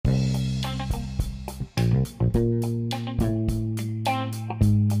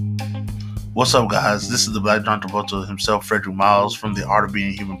What's up, guys? This is the Black John Travolta himself, Frederick Miles, from the Art of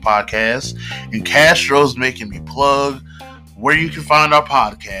Being Human podcast. And Castro's making me plug where you can find our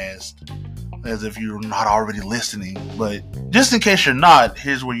podcast, as if you're not already listening. But just in case you're not,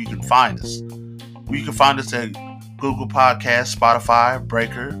 here's where you can find us. You can find us at Google Podcasts, Spotify,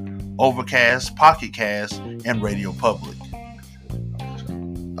 Breaker, Overcast, Pocket Cast, and Radio Public.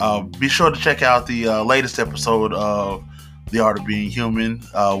 Be sure to check out the latest episode of The Art of Being Human,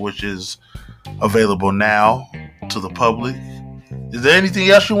 which is available now to the public. Is there anything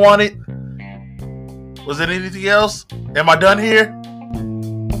else you wanted? Was there anything else? Am I done here?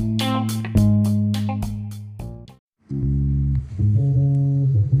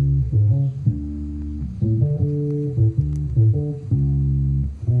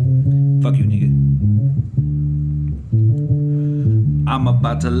 Fuck you, nigga. I'm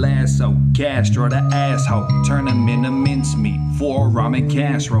about to lasso Castro the asshole, turn him into mincemeat for a ramen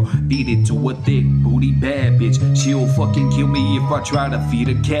casserole. Feed it to a thick booty bad bitch. She'll fucking kill me if I try to feed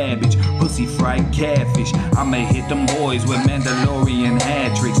her cabbage. Pussy fried catfish. I'ma hit them boys with Mandalorian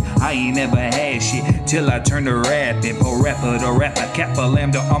hat tricks. I ain't never had shit till I turn to rapping. Po rapper to rapper, kappa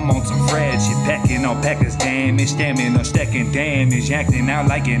lambda. I'm on some frad shit, packing on packers damage, stamina stacking damage, acting out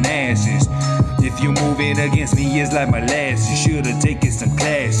like an asses. If you move it against me, it's like molasses. Should've taken some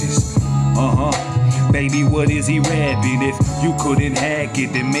classes. Baby, what is he rapping? If you couldn't hack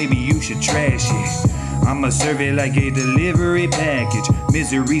it, then maybe you should trash it. I'ma serve it like a delivery package.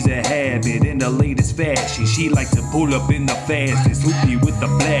 Misery's a habit in the latest fashion. She like to pull up in the fastest. Hoopy with the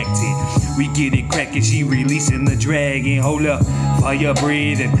black tip. We get it crackin', she releasing the dragon. Hold up, fire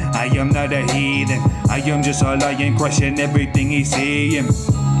breathing. I am not a heathen. I am just a lion crushing everything he's saying.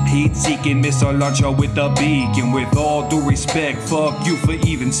 Heat-seeking missile launcher with a beacon. With all due respect, fuck you for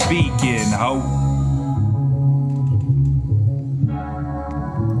even speaking, ho.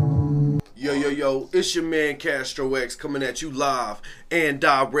 Yo, it's your man Castro X coming at you live and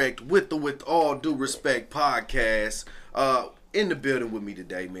direct with the With All Due Respect podcast. In the building with me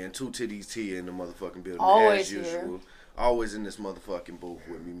today, man. Two Titties T in the motherfucking building. Always as usual. here. Always in this motherfucking booth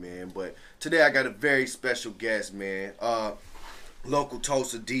with me, man. But today I got a very special guest, man. Local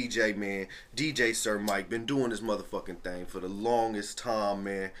Tulsa DJ, man. DJ Sir Mike. Been doing this motherfucking thing for the longest time,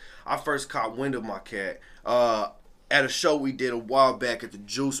 man. I first caught wind of my cat at a show we did a while back at the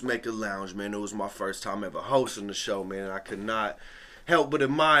Juice Maker Lounge, man. It was my first time ever hosting the show, man. I could not help but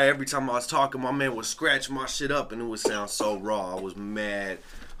admire every time I was talking. My man would scratch my shit up and it would sound so raw. I was mad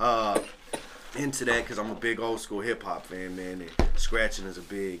into that because I'm a big old school hip hop fan, man, and scratching is a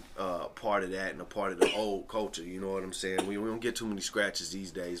big part of that and a part of the old culture, you know what I'm saying? We don't get too many scratches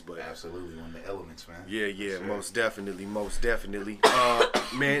these days, but absolutely one of the elements, man. Yeah, sure. most definitely.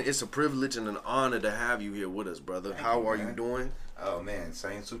 Man, it's a privilege and an honor to have you here with us, brother. How are you doing? Oh man,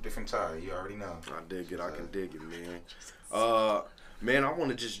 same suit, different tie. You already know. I dig it. I can dig it, man. Man, I want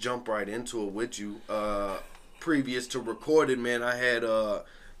to just jump right into it with you. Previous to recording, man, I had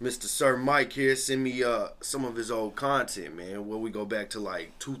Mr. Sir Mike here send me some of his old content, man. Where we go back to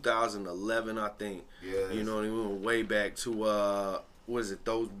like 2011, I think. Yeah. You know what I mean? We went way back to what is it?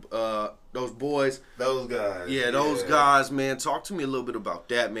 Those boys. Those guys. Yeah, those guys, man. Talk to me a little bit about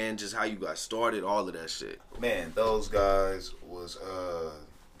that, man. Just how you got started, all of that shit. Man, those guys was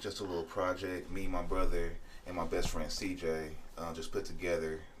just a little project. Me, my brother, and my best friend CJ just put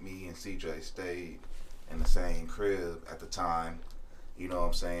together. Me and CJ stayed in the same crib at the time. You know what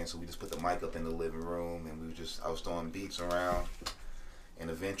I'm saying? So we just put the mic up in the living room and I was throwing beats around. And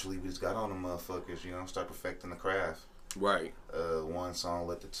eventually we just got on them motherfuckers, you know, start perfecting the craft. Right. One song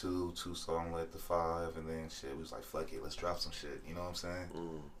led to two song led to five, and then shit, we was like, fuck it, let's drop some shit. You know what I'm saying?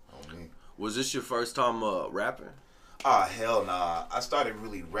 On me. Was this your first time rapping? Hell nah. I started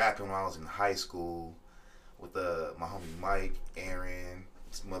really rapping when I was in high school with my homie Mike, Aaron,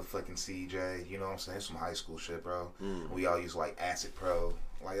 motherfucking CJ, you know what I'm saying? Some high school shit, bro. We all used like Acid Pro.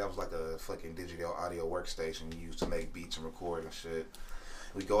 Like that was like a fucking digital audio workstation you used to make beats and record and shit.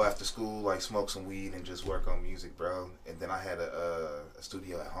 We go after school, like smoke some weed and just work on music, bro. And then I had a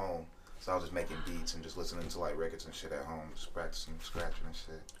studio at home. So I was just making beats and just listening to like records and shit at home, just practicing scratching and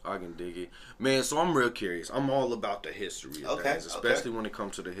shit. I can dig it. Man, so I'm real curious. I'm all about the history of things, especially when it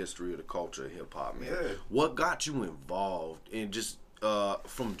comes to the history of the culture of hip hop, man. Yeah. What got you involved in just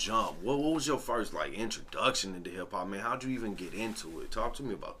from jump? What was your first like introduction into hip hop, man? How'd you even get into it? Talk to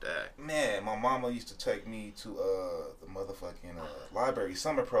me about that. Man, my mama used to take me to the motherfucking library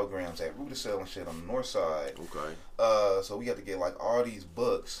summer programs at Rudisell and shit on the north side. Okay. So we had to get like all these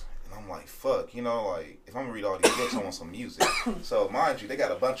books. And I'm like, fuck, you know, like if I'm gonna read all these books, I want some music. So mind you, they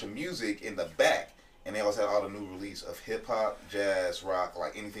got a bunch of music in the back. and they always had all the new release of hip hop, jazz, rock,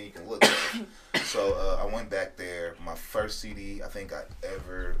 like anything you can look at. So I went back there. My first CD I think I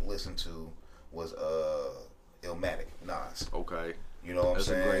ever listened to was Illmatic, Nas. Okay. You know what I'm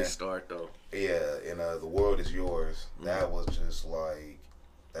saying? That's a great start though. Yeah, and The World Is Yours. That was just like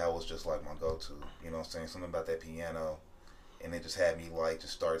my go-to. You know what I'm saying? Something about that piano, and it just had me like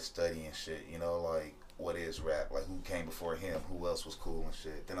just start studying shit. You know, like what is rap? Like who came before him? Who else was cool and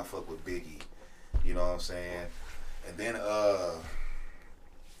shit? Then I fuck with Biggie. You know what I'm saying? And then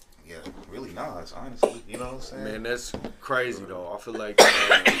yeah, really Nas, honestly. You know what I'm saying? Man, that's crazy though. I feel like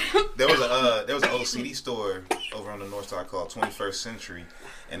there was an old CD store over on the north side called 21st Century,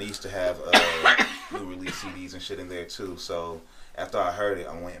 and they used to have new release CDs and shit in there too. So after I heard it,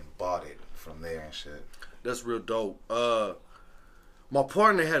 I went and bought it from there and shit. that's real dope. My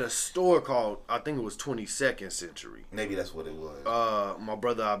partner had a store called, I think it was 22nd Century. Maybe that's what it was. My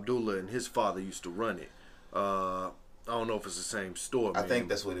brother Abdullah and his father used to run it. I don't know if it's the same store. I man. think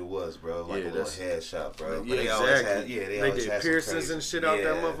that's what it was, bro. Like Yeah, a little head shop, bro. Yeah, But exactly. they They always did had some piercings crazy- and shit out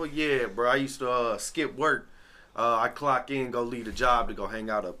that yeah. motherfucker. Yeah, bro. I used to skip work. I clock in, go leave the job to go hang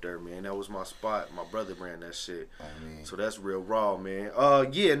out up there, man. That was my spot. My brother ran that shit. So that's real raw, man.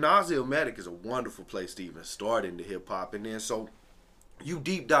 Yeah, Nas Illmatic is a wonderful place to even start into hip hop, and then so you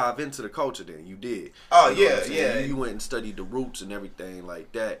deep dive into the culture. Then you did. Oh, You know what yeah, I'm saying? yeah. You went and studied the roots and everything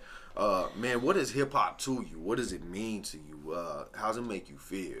like that. Man, what is hip hop to you? What does it mean to you? How does it make you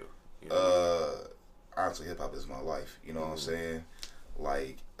feel? You know? Honestly, hip hop is my life. You know what I'm saying?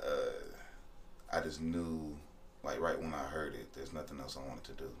 Like, I just knew, like, right when I heard it, there's nothing else I wanted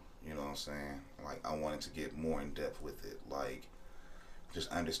to do. You know what I'm saying? Like, I wanted to get more in depth with it. Like, just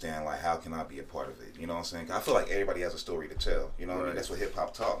understand, like, how can I be a part of it? You know what I'm saying? I feel like everybody has a story to tell. You know what I mean? That's what hip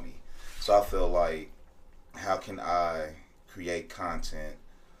hop taught me. So I feel like, how can I create content,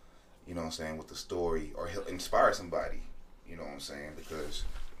 you know what I'm saying, with the story or help inspire somebody? You know what I'm saying? Because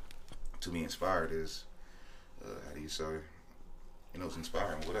to be inspired is, how do you say, you know, it's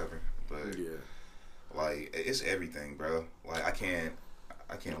inspiring, whatever. But Yeah. like, it's everything, bro. Like, I can't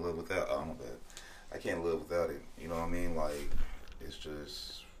live without. Oh my bad. I can't live without it. You know what I mean? Like, it's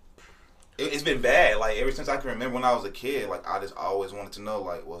just, it's been bad. Like, ever since I can remember when I was a kid, like, I just always wanted to know,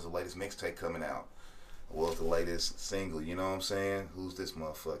 like, what's the latest mixtape coming out? What's the latest single? You know what I'm saying? Who's this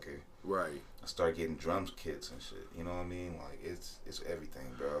motherfucker? Right. I start getting drum kits and shit. You know what I mean? Like, it's everything,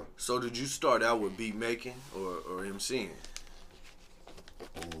 bro. So did you start out with beat making or MCing?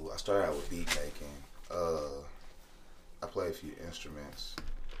 Ooh, I started out with beat making. I play a few instruments.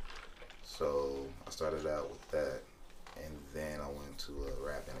 So I started out with that, and then I went to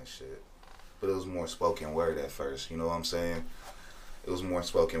rapping and shit. But it was more spoken word at first, you know what I'm saying? It was more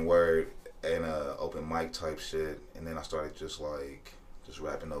spoken word and open mic type shit, and then I started just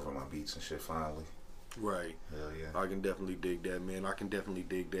rapping over my beats and shit finally. Right. Hell yeah. I can definitely dig that, man. I can definitely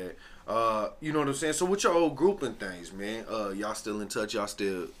dig that. You know what I'm saying? So with your old group and things, man, y'all still in touch? Y'all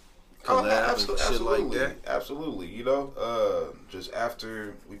still collab and shit absolutely, like that? Absolutely. You know, just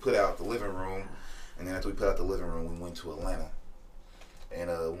after we put out The Living Room, and then after we put out The Living Room, we went to Atlanta. And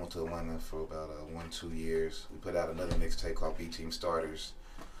we went to Atlanta for about 1-2 years. We put out another mixtape called B-Team Starters.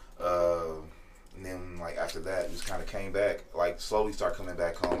 And then, like, after that, we just kind of came back, like, slowly start coming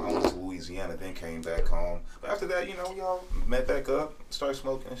back home. I went to Louisiana, then came back home. But after that, you know, we all met back up, started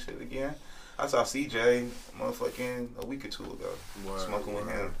smoking and shit again. I saw CJ motherfucking a week or two ago, smoking with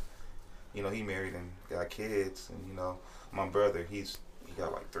him. You know, he married and got kids, and, you know, my brother, he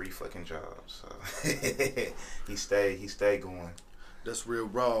got like 3 fucking jobs, so he stayed going. That's real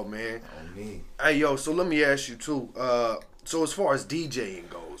raw, man. On me. Hey, yo, so let me ask you, too. So as far as DJing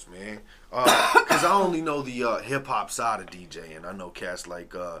goes, man, because I only know the hip-hop side of DJing. I know cats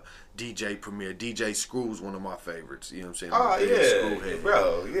like DJ Premier, DJ Screw's one of my favorites. You know what I'm saying? Oh, yeah,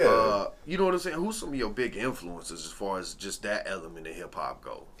 bro, yeah. You know what I'm saying? Who's some of your big influences as far as just that element of hip-hop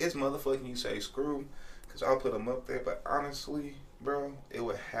go? It's motherfucking you say Screw, because I'll put him up there, but honestly, bro, it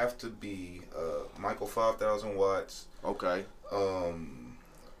would have to be Michael 5,000 Watts. Okay.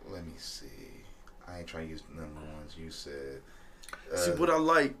 Let me see. I ain't trying to use none of the ones you said. See, what I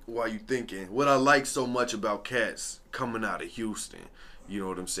like, while you thinking, what I like so much about cats coming out of Houston, you know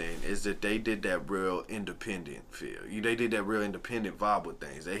what I'm saying, is that they did that real independent feel. They did that real independent vibe with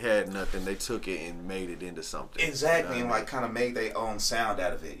things. They had nothing. They took it and made it into something. Exactly, you know and like kind of made their own sound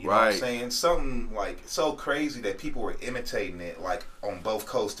out of it. You know right. what I'm saying? Something like so crazy that people were imitating it like on both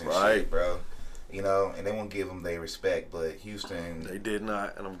coasts and right. shit, bro. You know, and they won't give them their respect, but Houston... They did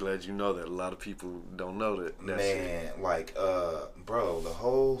not, and I'm glad you know that. A lot of people don't know that. Man, shit. Like, bro, the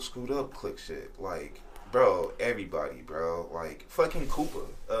whole Screwed Up Click shit, like, Bro, everybody, bro. Like, fucking Cooper,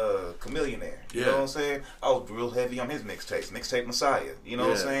 Chameleonaire. You know what I'm saying? I was real heavy on his mixtapes. Mixtape Messiah. You know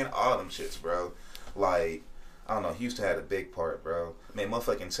what I'm saying? All them shits, bro. Like, I don't know. Houston had a big part, bro. Man,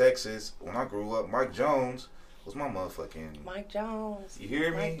 motherfucking Texas, when I grew up, Mike Jones was my motherfucking... Mike Jones. You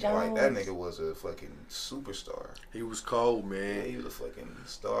hear me? Mike Jones. Like, that nigga was a fucking superstar. He was cold, man. Yeah, he was a fucking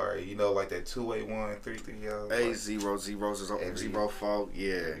star. You know, like that 281, 330. Hey, zeros is on 04.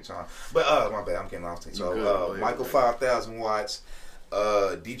 Yeah. Every time. But, my bad. I'm getting off. So, Michael 5,000 watts,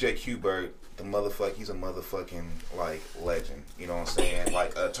 DJ Q-Bert, the motherfucker, he's a motherfucking, like, legend. You know what I'm saying?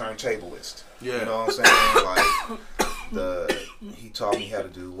 Like, a turntablist. Yeah. You know what I'm saying? Like, he taught me how to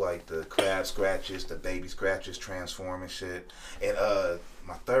do, like, the crab scratches, the baby scratches, transform and shit. And,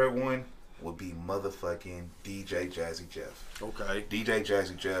 my third one would be motherfucking DJ Jazzy Jeff. Okay. DJ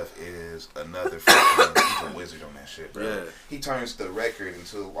Jazzy Jeff is another fucking, he's a wizard on that shit, bro. Yeah. He turns the record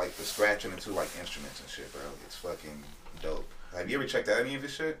into, like, the scratching into, like, instruments and shit, bro. It's fucking dope. Have you ever checked out any of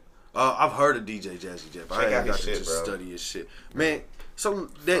his shit? I've heard of DJ Jazzy Jeff. I haven't got to just bro. study his shit. Man, so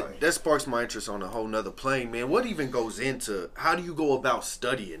that sparks my interest on a whole nother plane, man. What even goes into, how do you go about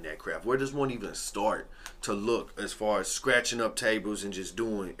studying that craft? Where does one even start to look as far as scratching up tables and just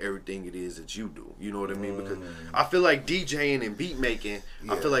doing everything it is that you do? You know what I mean? Because I feel like DJing and beat making,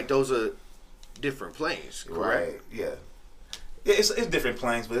 I feel like those are different planes, correct? Right, yeah. It's different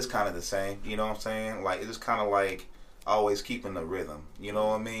planes, but it's kind of the same. You know what I'm saying? Like, it's just kind of like always keeping the rhythm. You know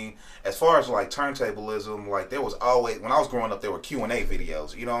what I mean? As far as like turntablism, like there was always, when I was growing up, there were Q&A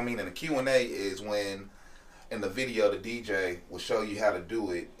videos. You know what I mean? And the Q&A is when in the video the DJ will show you how to do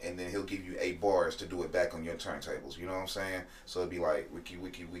it, and then he'll give you 8 bars to do it back on your turntables. You know what I'm saying? So it'd be like wiki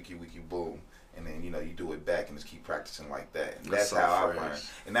wiki wiki wiki boom. And then, you know, you do it back and just keep practicing like that. And that's how I learned.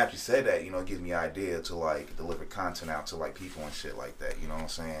 And after you said that, you know, it gives me an idea to, like, deliver content out to, like, people and shit like that. You know what I'm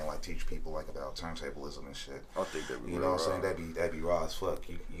saying? Like, teach people, like, about turntablism and shit. I think that'd be You know what I'm saying? That'd be raw as fuck.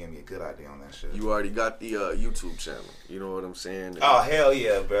 You gave me a good idea on that shit. You already got the YouTube channel. You know what I'm saying? Oh, hell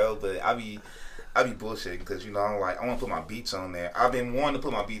yeah, bro. But I be bullshitting because, you know, I'm like, I want to put my beats on there. I've been wanting to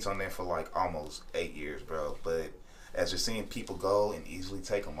put my beats on there for, like, almost 8 years, bro. But as you're seeing people go and easily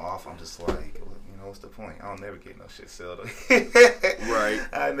take them off, I'm just like, you know, what's the point? I'll never get no shit sold on here. Right.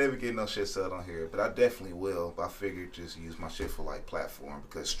 I never get no shit sold on here, but I definitely will. But I figured just use my shit for like platform,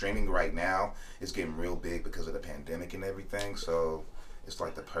 because streaming right now is getting real big because of the pandemic and everything. So it's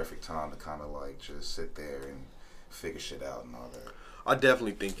like the perfect time to kind of like just sit there and figure shit out and all that. I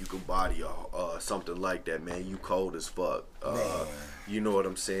definitely think you could body something like that, man. You cold as fuck. You know what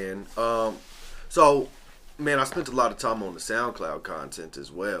I'm saying? So, man, I spent a lot of time on the SoundCloud content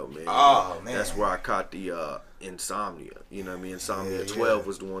as well, man. Oh, man. That's where I caught the Insomnia. You know what I mean? Insomnia 12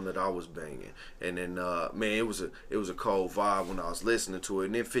 was the one that I was banging. And then, man, it was a cold vibe when I was listening to it.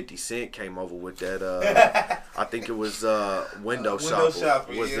 And then 50 Cent came over with that, I think it was Window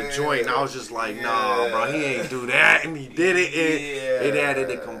Shopper was the joint. And I was just like, nah, bro, he ain't do that. And he did it. And it added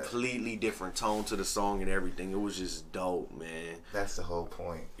a completely different tone to the song and everything. It was just dope, man. That's the whole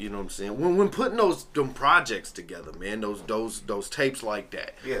point. You know what I'm saying? When putting them projects together, man, those tapes like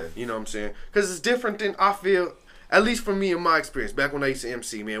that. Yeah. You know what I'm saying? Because it's different than, I feel, at least for me in my experience, back when I used to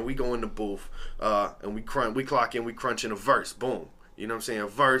MC, man, we go in the booth and we clock in, we crunch in a verse, boom. You know what I'm saying? A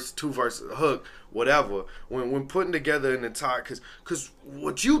verse, 2 verses, a hook, whatever. When putting together an entire, because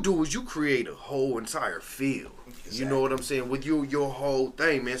what you do is you create a whole entire feel. Exactly. You know what I'm saying? With your whole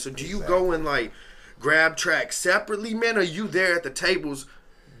thing, man. So do you go and like grab tracks separately, man? Or are you there at the tables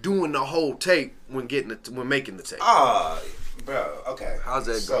doing the whole tape when making the tape? Bro, okay. How's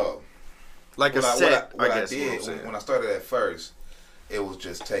that go? go? Like a set, I guess. I did when I started at first, it was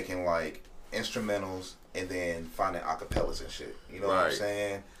just taking like instrumentals and then finding acapellas and shit. You know what I'm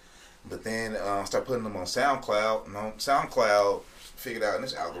saying? But then I started putting them on SoundCloud. And on SoundCloud, figured out in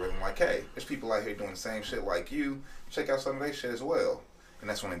this algorithm, like, hey, there's people out here doing the same shit like you. Check out some of their shit as well. And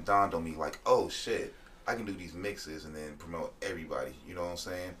that's when it dawned on me, like, oh shit, I can do these mixes and then promote everybody. You know what I'm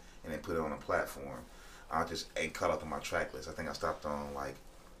saying? And then put it on a platform. I just ain't caught up on my track list. I think I stopped on like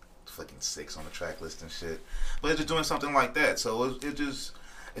fucking 6 on the track list and shit. But it's just doing something like that. So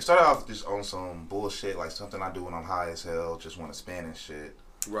it started off just on some bullshit, like something I do when I'm high as hell, just want to spin and shit.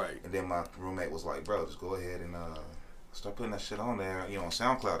 Right. And then my roommate was like, bro, just go ahead and start putting that shit on there, you know, on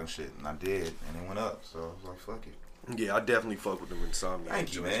SoundCloud and shit. And I did, and it went up. So I was like, fuck it. Yeah, I definitely fuck with them Insomnia.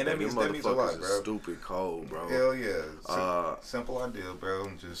 Thank you, man. That means a lot, bro. Stupid cold, bro. Hell yeah. Simple idea,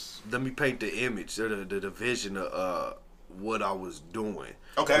 bro. Just let me paint the image, the vision of what I was doing.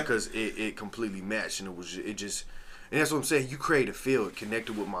 Okay. Because it completely matched, and it And that's what I'm saying. You created a feel. It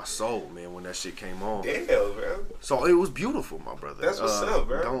connected with my soul, man, when that shit came on. Damn, bro. So it was beautiful, my brother. That's what's up,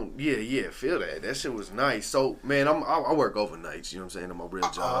 bro. Feel that. That shit was nice. So, man, I work overnights, you know what I'm saying, in my real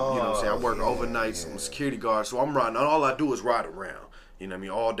job. You know what I'm saying? I work overnights. I'm a security guard, so I'm riding. All I do is ride around. You know what I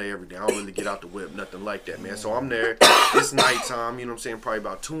mean? All day, every day. I don't really get out the whip, nothing like that, man. So I'm there. It's nighttime, you know what I'm saying? Probably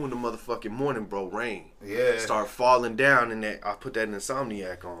about 2 in the motherfucking morning, bro. Rain. Yeah. Start falling down, and I put that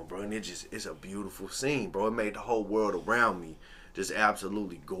Insomniac on, bro. And it's a beautiful scene, bro. It made the whole world around me just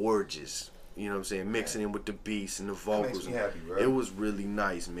absolutely gorgeous. You know what I'm saying? Mixing in with the beats and the vocals. That makes me happy, bro. It was really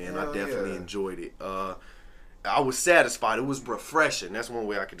nice, man. Hell I definitely yeah. enjoyed it. I was satisfied. It was refreshing. That's one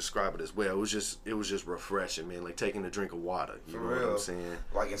way I could describe it as well. It was just refreshing, man. Like taking a drink of water. You know what I'm saying?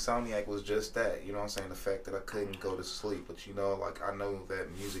 Like Insomniac was just that. You know what I'm saying? The fact that I couldn't go to sleep, but you know, like I know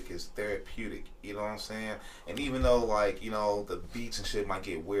that music is therapeutic. You know what I'm saying? And even though like you know the beats and shit might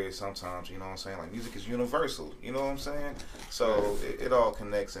get weird sometimes, you know what I'm saying? Like music is universal. You know what I'm saying? So it all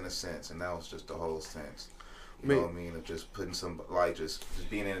connects in a sense, and that was just the whole sense. You know what I mean? Of just putting some, like, just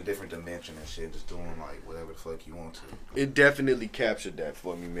being in a different dimension and shit, just doing, like, whatever the fuck you want to. It definitely captured that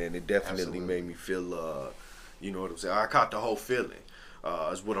for me, man. It definitely made me feel, you know what I'm saying? I caught the whole feeling,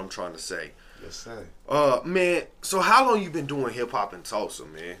 is what I'm trying to say. Yes, sir. Man, so how long you been doing hip-hop in Tulsa,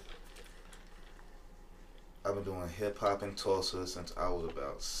 man? I've been doing hip-hop in Tulsa since I was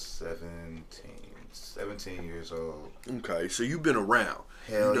about 17 years old. Okay, so you've been around.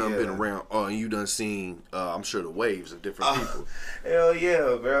 Hell you done yeah. been around. And you done seen, I'm sure, the waves of different people. Hell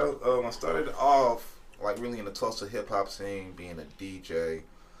yeah, bro. I started off, like, really in the Tulsa hip-hop scene, being a DJ.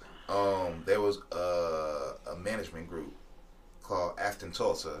 There was a management group called Afton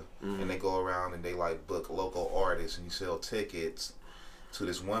Tulsa, and they go around and they, like, book local artists, and you sell tickets to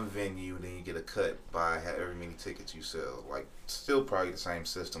this one venue, and then you get a cut by however many tickets you sell. Like, still probably the same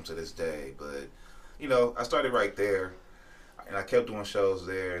system to this day, but, you know, I started right there. And I kept doing shows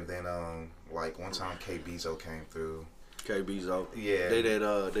there, and then like one time K Bezo came through. K Bezo. Yeah.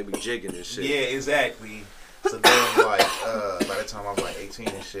 They be jigging and shit. Yeah, exactly. So then like by the time I was like 18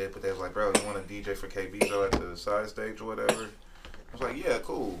 and shit, but they was like, bro, you want to DJ for K Bezo at the side stage or whatever? I was like, yeah,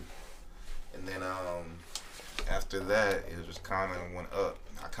 cool. And then after that, it just kind of went up.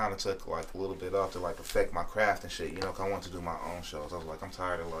 I kind of took like a little bit off to like perfect my craft and shit, you know, 'cause I wanted to do my own shows. I was like, I'm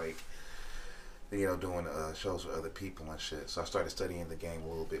tired of like, you know, doing shows with other people and shit. So I started studying the game a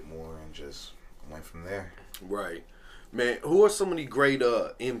little bit more and just went from there. Right. Man, who are some of the great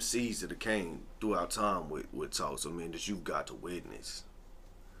MCs that have came throughout time with Tulsa, man, that you've got to witness?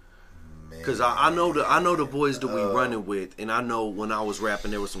 Because I know the boys that we running with, and I know when I was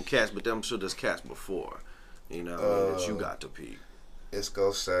rapping there was some cats, but I'm sure there's cats before, you know, that you got to peep. It's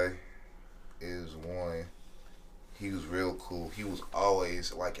Go Say is one. He was real cool. He was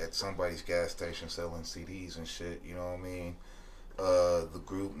always like at somebody's gas station selling CDs and shit, you know what I mean? The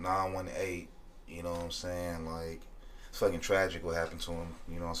group 918, you know what I'm saying? Like, it's fucking tragic what happened to him,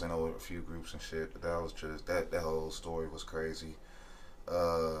 you know what I'm saying, over a few groups and shit. But that was just, that whole story was crazy.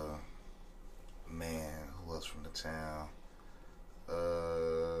 Man, who else from the town?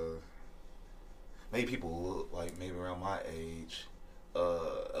 Maybe people who look like maybe around my age.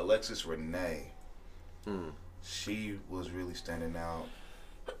 Alexis Renee. She was really standing out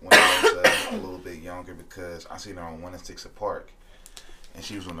when I was a little bit younger because I seen her on 1 and 6 Park, and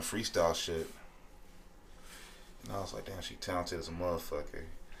she was on the freestyle shit. And I was like, damn, she talented as a motherfucker.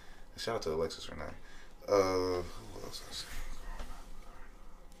 Shout out to Alexis Renee. Who else I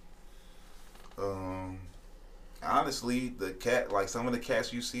seen? Honestly, the cat, like some of the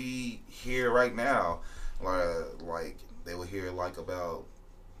cats you see here right now, like they were here like about,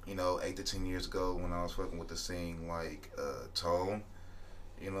 you know, 8 to 10 years ago when I was fucking with the scene, like Tone,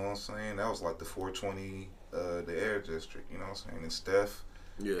 you know what I'm saying? That was like the 420, the Air District, you know what I'm saying? And Steph,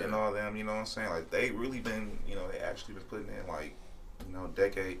 and all them, you know what I'm saying? Like they really been, you know, they actually been putting in like, you know,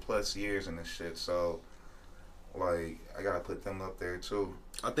 decade plus years in this shit. So, like, I gotta put them up there too.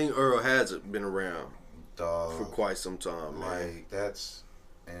 I think Earl has been around for quite some time, man. Like that's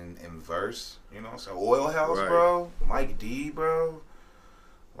in verse, you know what I'm saying? Oil House, Right. bro. Mike D, bro.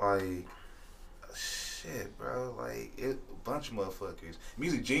 Like, shit, bro. Like, a bunch of motherfuckers.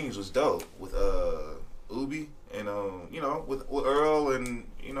 Music Genius was dope with Ubi and you know, with Earl and,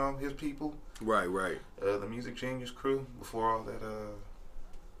 you know, his people. Right. The Music Genius crew before all that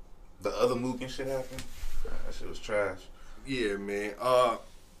the other Mook and shit happened. That shit was trash. Yeah, man.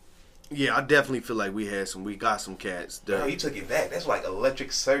 Yeah, I definitely feel like we got some cats. Bro, you took it back. That's like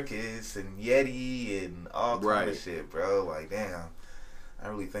Electric Circus and Yeti and all kind of shit, bro. Like, damn. I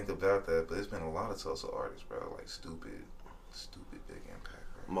really think about that, but it's been a lot of Tulsa artists, bro. Like, stupid big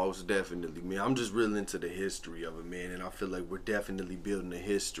impact, bro. Most definitely, man. I'm just real into the history of it, man, and I feel like we're definitely building a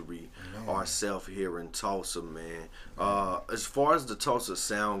history ourselves here in Tulsa, man. As far as the Tulsa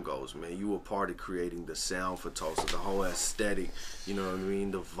sound goes, man, you were part of creating the sound for Tulsa, the whole aesthetic, you know what I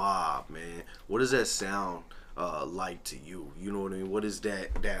mean, the vibe, man. What does that sound like to you? You know what I mean? What is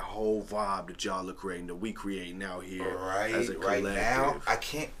that whole vibe that y'all are creating, that we creating out here as a collective? Right now, I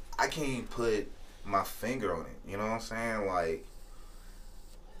can't even put my finger on it. You know what I'm saying?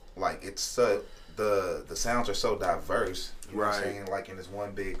 Like it's so the sounds are so diverse. You know what I'm saying? Like in this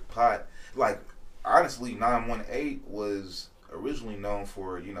one big pot. Like honestly, 918 was originally known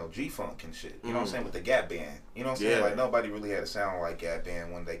for, you know, G-Funk and shit. You know what I'm saying? With the Gap Band. You know what I'm saying? Like nobody really had a sound like Gap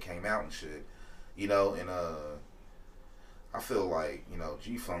Band when they came out and shit. You know, and I feel like, you know,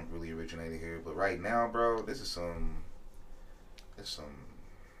 G-Funk really originated here. But right now, bro, this is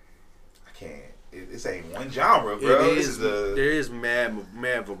this ain't one genre, bro. There is mad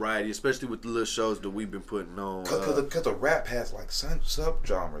variety, especially with the little shows that we've been putting on. Cause the rap has like sub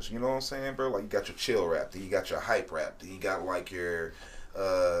genres, you know what I'm saying, bro? Like you got your chill rap, then you got your hype rap, then you got like your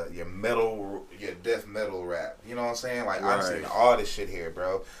metal, your death metal rap. You know what I'm saying? Like I'm seeing all this shit here,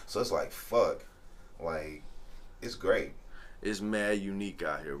 bro. So it's like fuck, like it's great. It's mad unique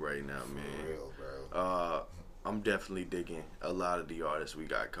out here right now, man. For real, bro. I'm definitely digging a lot of the artists we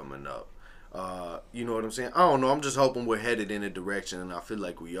got coming up. You know what I'm saying? I don't know. I'm just hoping we're headed in a direction, and I feel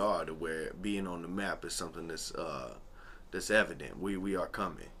like we are, to where being on the map is something that's evident. We are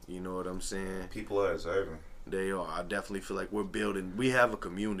coming. You know what I'm saying? People are deserving. They are. I definitely feel like we're building. We have a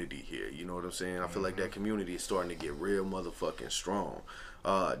community here. You know what I'm saying? I feel like that community is starting to get real motherfucking strong.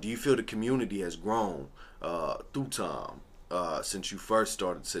 Do you feel the community has grown through time since you first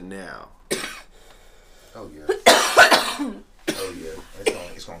started to now? Oh yeah. Oh yeah.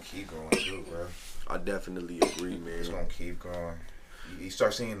 It's gonna keep growing too, bro. I definitely agree, man. It's gonna keep growing. You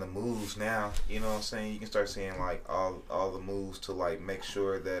start seeing the moves now. You know what I'm saying? You can start seeing like all the moves to like make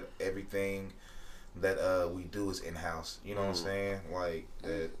sure that everything that we do is in house. You know what I'm saying? Like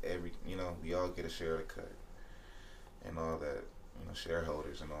that we all get a share of the cut and all that. You know,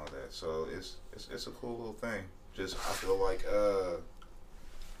 shareholders and all that. So it's a cool little thing. Just I feel like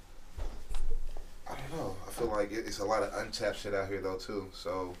I don't know. I feel like it's a lot of untapped shit out here though too.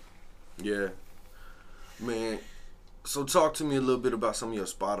 So yeah, man. So talk to me a little bit about some of your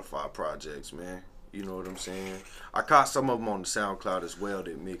Spotify projects, man. You know what I'm saying? I caught some of them on the SoundCloud as well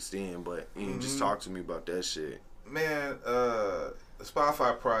that mixed in, but just talk to me about that shit. Man, the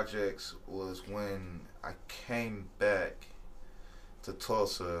Spotify projects was when I came back to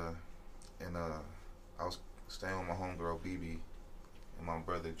Tulsa and I was staying with my homegirl BB and my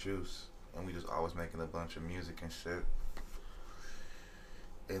brother Juice. And we just always making a bunch of music and shit.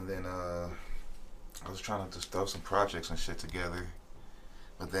 And then I was trying to just throw some projects and shit together.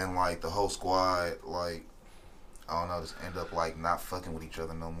 But then like the whole squad, like, I don't know, just end up like not fucking with each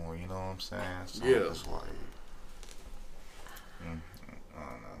other no more, you know what I'm saying? So yeah. Just like, I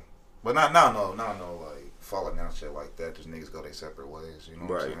don't know. But not no like falling out shit like that. Just niggas go their separate ways, you know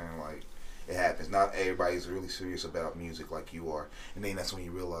what I'm saying? Like, it happens. Not everybody's really serious about music like you are. And then that's when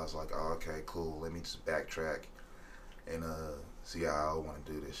you realize like, oh, okay, cool. Let me just backtrack and see how I want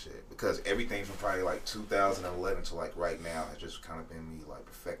to do this shit. Because everything from probably like 2011 to like right now has just kind of been me like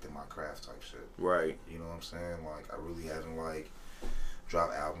perfecting my craft type shit. Right. You know what I'm saying? Like I really haven't like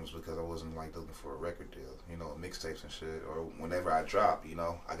dropped albums because I wasn't like looking for a record deal. You know, mixtapes and shit. Or whenever I drop, you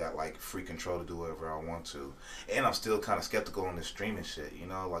know, I got like free control to do whatever I want to. And I'm still kind of skeptical on this streaming shit. You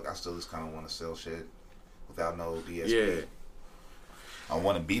know, like I still just kind of want to sell shit without no DSP. Yeah. I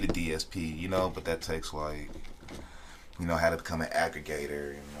want to be the DSP, you know, but that takes like, you know, how to become an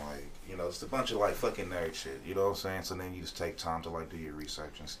aggregator and like, you know, it's a bunch of like fucking nerd shit. You know what I'm saying? So then you just take time to like do your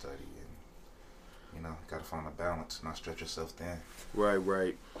research and study and, you know, gotta find a balance, not stretch yourself thin.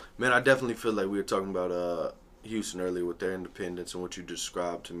 Right. Man, I definitely feel like we were talking about Houston earlier with their independence and what you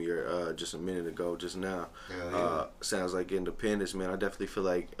described to me just a minute ago, just now. Yeah. Sounds like independence, man. I definitely feel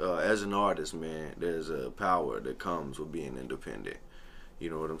like as an artist, man, there's a power that comes with being independent. You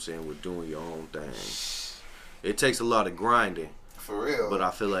know what I'm saying? With doing your own thing. It takes a lot of grinding. For real. But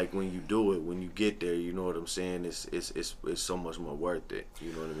I feel like when you do it, when you get there, you know what I'm saying? It's so much more worth it.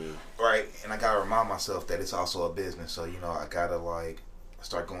 You know what I mean? Right. And I gotta remind myself that it's also a business. So, you know, I gotta like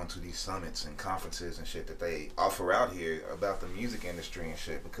start going to these summits and conferences and shit that they offer out here about the music industry and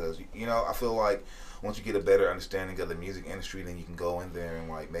shit. Because, you know, I feel like once you get a better understanding of the music industry, then you can go in there and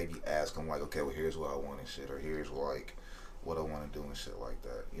like maybe ask them like, okay, well, here's what I want and shit. Or here's like what I want to do and shit like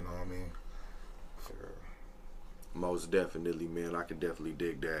that. You know what I mean? For real. Most definitely, man. I could definitely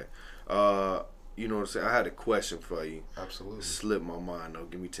dig that. you know what I'm saying? I had a question for you. Absolutely. Slipped my mind though.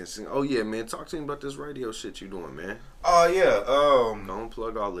 Give me 10 seconds. Oh yeah, man. Talk to me about this radio shit you doing, man. Oh yeah. Don't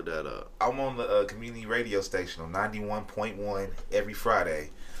plug all of that up. I'm on the community radio station on 91.1 every Friday,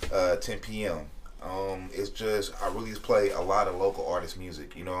 10 p.m. It's just I really just play a lot of local artist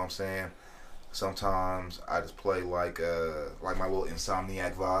music. You know what I'm saying? Sometimes I just play like my little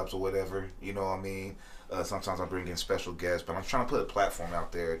Insomniac vibes or whatever. You know what I mean? Sometimes I bring in special guests, but I'm trying to put a platform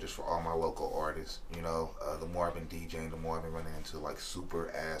out there just for all my local artists. You know, the more I've been DJing, the more I've been running into like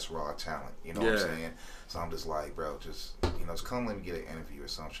super ass raw talent. You know what I'm saying? So I'm just like, bro, just just come let me get an interview or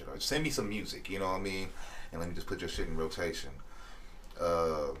some shit, or send me some music. You know what I mean? And let me just put your shit in rotation.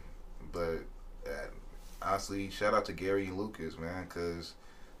 But honestly, shout out to Gary and Lucas, man, because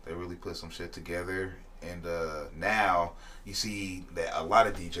they really put some shit together. And now you see that a lot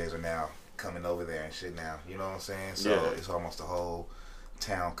of DJs are now coming over there and shit now. You know what I'm saying? So it's almost a whole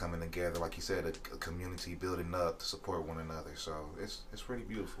town coming together. Like you said, a community building up to support one another. So it's pretty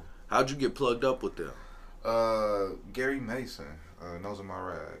beautiful. How'd you get plugged up with them? Gary Mason, Nose of My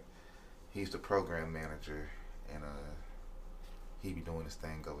Rag. He's the program manager, and he be doing his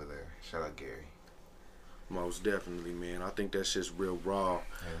thing over there. Shout out Gary. Most definitely, man. I think that shit's real raw.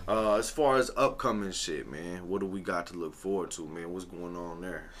 As far as upcoming shit, man, what do we got to look forward to, man? What's going on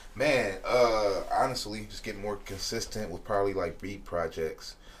there? Man, honestly, just getting more consistent with probably like beat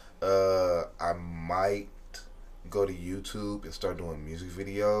projects. I might go to YouTube and start doing music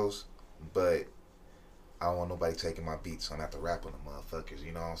videos, but I don't want nobody taking my beats, so I'm gonna have to rap on the motherfuckers,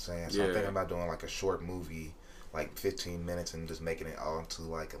 you know what I'm saying? So I'm thinking about doing like a short movie, like 15 minutes, and just making it all into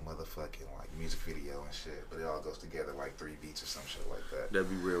like a motherfucking like music video and shit. But it all goes together like 3 beats or some shit like that. That'd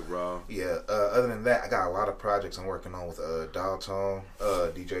be real raw. Yeah. Other than that, I got a lot of projects I'm working on with Dog Tone,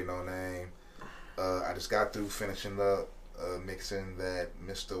 DJ No Name. I just got through finishing up mixing that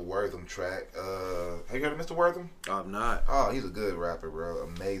Mr. Wortham track. Have you heard of Mr. Wortham? I'm not. Oh, he's a good rapper, bro.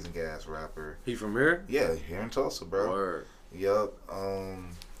 Amazing ass rapper. He from here? Yeah, here in Tulsa, bro. Word. Yup.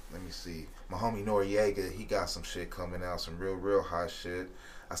 Let me see. My homie Noriega, he got some shit coming out, some real hot shit.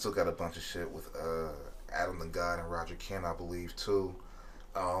 I still got a bunch of shit with Adam the God and Roger Kent, I believe, too.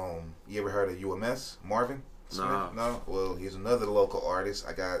 You ever heard of UMS? Marvin Smith? Nah. No? Well, he's another local artist.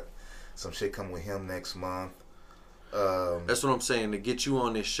 I got some shit coming with him next month. That's what I'm saying. To get you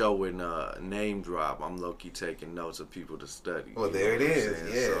on this show and name drop, I'm low-key taking notes of people to study. Well, there it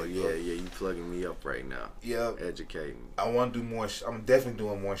is. Yeah. So, you plugging me up right now. Yeah. Educating me. I want to do more. I'm definitely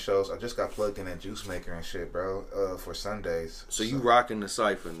doing more shows. I just got plugged in at Juice Maker and shit, bro, for Sundays. So you rocking the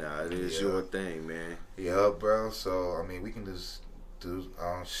cypher now. It is your thing, man. Yeah, bro. So, I mean, we can just do...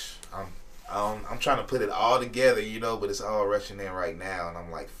 I'm trying to put it all together, but it's all rushing in right now. And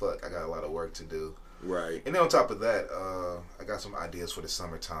I'm like, fuck, I got a lot of work to do. Right. And then on top of that, I got some ideas for the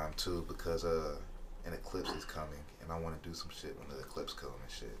summertime too, because an eclipse is coming, and I want to do some shit when the eclipse comes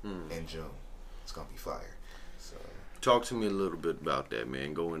and shit in June. It's gonna be fire. So talk to me a little bit about that,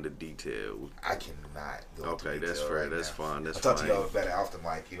 man. Go into detail. I cannot go into detail. That's fair. Right that's now. fine. That's I'll talk fine. to y'all better off the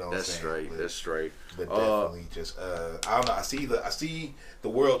mic. You know what I'm saying? Straight. But, that's straight. But definitely just I don't know. I see the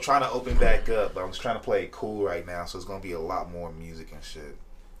world trying to open back up, but I'm just trying to play it cool right now. So it's gonna be a lot more music and shit.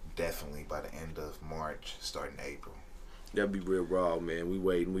 Definitely by the end of March, starting April. That'd be real raw, man. We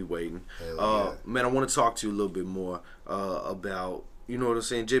waiting. Hell Man, I want to talk to you a little bit more about, you know what I'm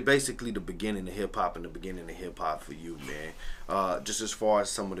saying, basically the beginning of hip hop and the beginning of hip hop for you, man. Just as far as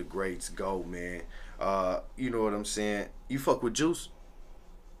some of the greats go, man. You know what I'm saying? You fuck with Juice,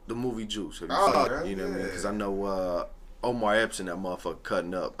 the movie Juice. Have you seen it? You know what I mean? Because I know Omar Epps and that motherfucker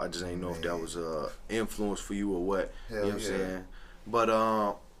cutting up. I just ain't know if that was influence for you or what. Hell you know what I'm saying?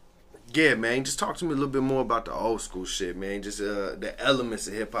 But yeah, man, just talk to me a little bit more about the old school shit, man. Just the elements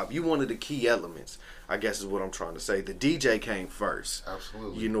of hip hop. You one of the key elements, I guess is what I'm trying to say. The DJ came first.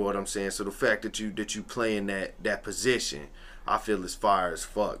 Absolutely. You know what I'm saying? So the fact that you play in that position, I feel is fire as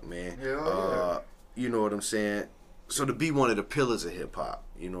fuck, man. Yeah. You know what I'm saying? So to be one of the pillars of hip hop,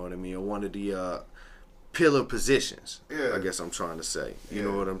 you know what I mean, or one of the pillar positions. Yeah. I guess I'm trying to say. You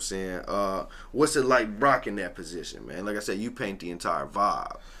know what I'm saying? What's it like rocking that position, man? Like I said, you paint the entire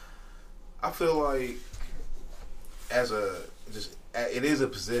vibe. I feel like it is a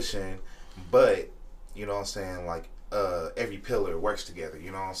position, but you know what I'm saying, like every pillar works together, you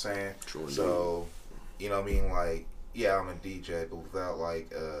know what I'm saying? True indeed. So, you know what I mean, like, yeah, I'm a DJ, but without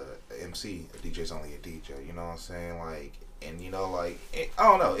like an MC, a DJ's only a DJ, you know what I'm saying? Like, and I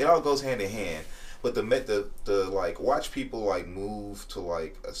don't know, it all goes hand in hand. But the like watch people like move to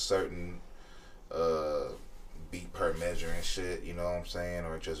like a certain beat per measure and shit, you know what I'm saying,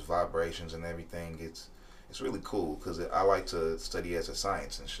 or just vibrations and everything. It's really cool because I like to study as a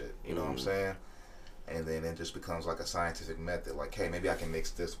science and shit, you know what I'm saying. And then it just becomes like a scientific method. Like, hey, maybe I can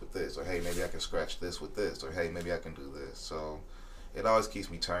mix this with this, or hey, maybe I can scratch this with this, or hey, maybe I can do this. So it always keeps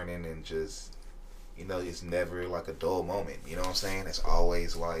me turning, and just, you know, it's never like a dull moment. You know what I'm saying? It's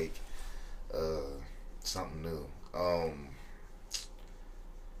always like something new.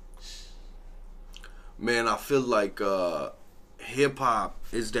 Man, I feel like hip hop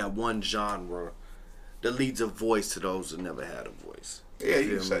is that one genre that leads a voice to those that never had a voice. Yeah,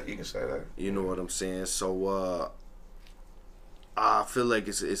 you can say that. You know what I'm saying? So I feel like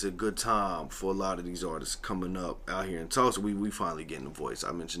it's a good time for a lot of these artists coming up out here in Tulsa. We finally getting a voice.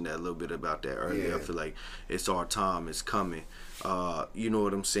 I mentioned that a little bit about that earlier. Yeah. I feel like it's our time. It's coming. You know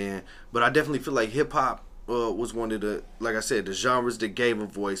what I'm saying? But I definitely feel like hip hop was one of the, like I said, the genres that gave a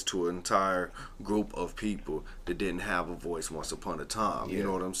voice to an entire group of people that didn't have a voice once upon a time. Yeah. You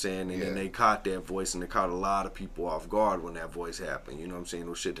know what I'm saying? And Yeah. then they caught that voice, and they caught a lot of people off guard when that voice happened. You know what I'm saying? It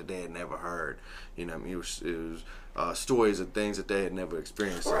was shit that they had never heard. You know what I mean? It was stories of things that they had never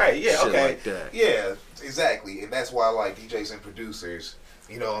experienced. Right, yeah, shit okay. like that. Yeah, exactly. And that's why, like, DJs and producers,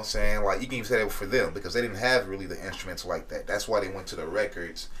 you know what I'm saying? Like, you can even say that for them, because they didn't have really the instruments like that. That's why they went to the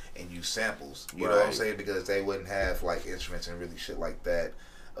records and used samples. You know what I'm Right. saying? Because they wouldn't have, like, instruments and really shit like that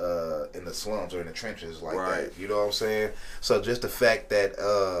in the slums or in the trenches like Right. that. You know what I'm saying? So just the fact that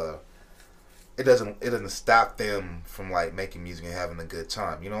it doesn't stop them from, like, making music and having a good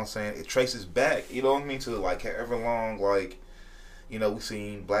time. You know what I'm saying? It traces back, you know what I mean, to, like, however long, like, you know, we've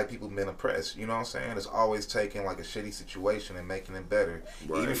seen black people been oppressed. You know what I'm saying? It's always taking, like, a shitty situation and making it better.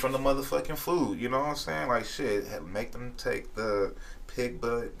 Right. Even from the motherfucking food. You know what I'm saying? Like, shit, make them take the pig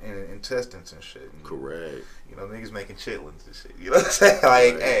butt and intestines and shit. And, Correct. you know, niggas making chitlins and shit. You know what I'm saying?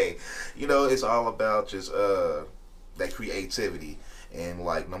 Like, Right. hey, you know, it's all about just that creativity. And,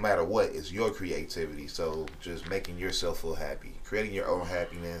 like, no matter what, it's your creativity. So just making yourself feel happy. Creating your own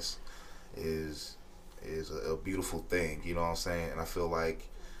happiness is a beautiful thing, you know what I'm saying? And I feel like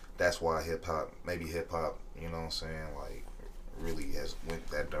that's why hip hop, you know what I'm saying, like, really has went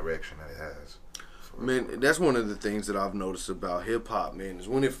that direction that it has. Man, that's one of the things that I've noticed about hip hop, man, is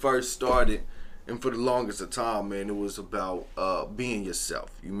when it first started, and for the longest of time, man, it was about being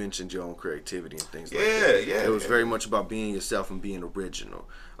yourself. You mentioned your own creativity and things like that. Yeah. It was very much about being yourself and being original.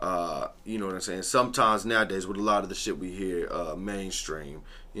 You know what I'm saying? Sometimes nowadays, with a lot of the shit we hear mainstream,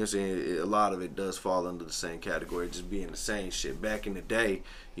 you know what I'm saying, a lot of it does fall under the same category, just being the same shit. Back in the day,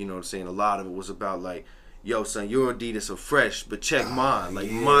 you know what I'm saying, a lot of it was about, like, yo, son, your Adidas are fresh, but check mine. Like,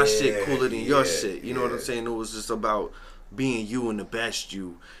 my shit cooler than your shit. You know what I'm saying? It was just about being you and the best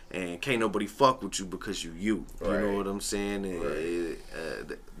you, and can't nobody fuck with you because you. You know what I'm saying?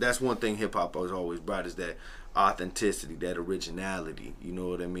 That's one thing hip hop has always brought, is that authenticity, that originality. You know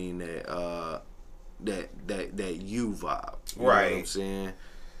what I mean? That you vibe. You know what I'm saying?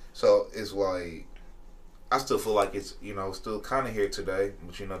 So it's like, I still feel like it's, you know, still kind of here today,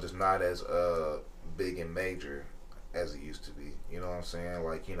 but, you know, just not as big and major as it used to be. You know what I'm saying?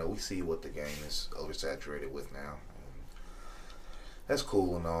 Like, you know, we see what the game is oversaturated with now. That's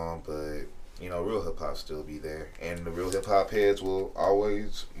cool and all, but, you know, real hip hop still be there, and the real hip hop heads will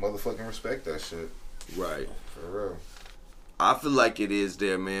always motherfucking respect that shit. Right. For real. I feel like it is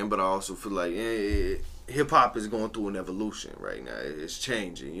there, man, but I also feel like hip hop is going through an evolution right now. It's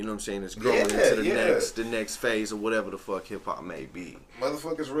changing. You know what I'm saying? It's growing into the next phase of whatever the fuck hip hop may be.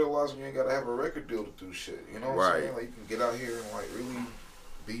 Motherfuckers realizing you ain't gotta have a record deal to do shit. You know what I'm saying? Like, you can get out here and, like, really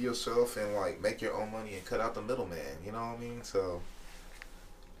be yourself and, like, make your own money and cut out the middleman. You know what I mean? So,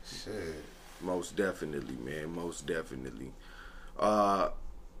 shit. Most definitely, man. Most definitely.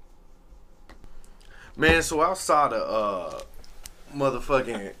 Man, so outside of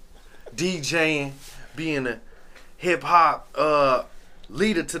motherfucking DJing, being a hip hop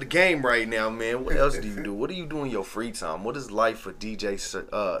leader to the game right now, man, what else do you do? What do you do in your free time? What is life for DJ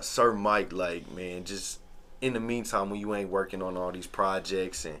Sir Mike like, man? Just in the meantime, when you ain't working on all these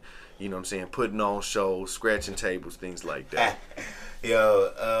projects and, you know what I'm saying, putting on shows, scratching tables, things like that.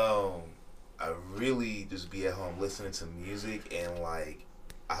 Yo, I really just be at home listening to music, and, like,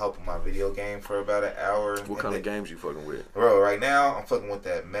 I hop on my video game for about an hour. What kind of games you fucking with? Bro, right now I'm fucking with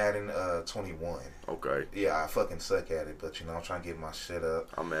that Madden 21. Okay. Yeah, I fucking suck at it, but, you know, I'm trying to get my shit up.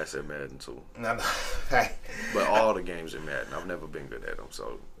 I'm ass at Madden too. No. But all the games in Madden, I've never been good at them.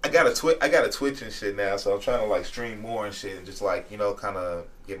 So I got a Twitch and shit now, so I'm trying to, like, stream more and shit, and just, like, you know, kind of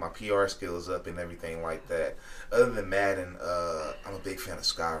get my PR skills up and everything like that. Other than Madden, I'm a big fan of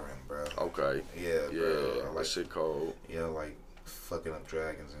Skyrim, bro. okay. Yeah, Yeah, bro. that Like, shit cold. yeah, like, fucking up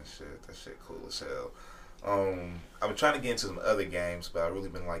dragons and shit. That shit cool as hell. I've been trying to get into some other games, but I've really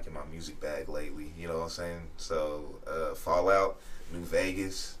been liking my music bag lately. You know what I'm saying? So, Fallout, New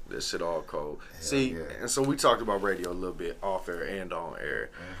Vegas. That shit all cold. Hell See, yeah. and so we talked about radio a little bit off air and on air.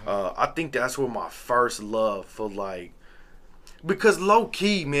 I think that's where my first love for like, because low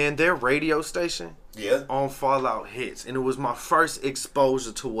key, man, their radio station Yeah. on Fallout hits, and it was my first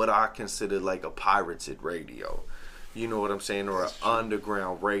exposure to what I consider like a pirated radio. You know what I'm saying, or an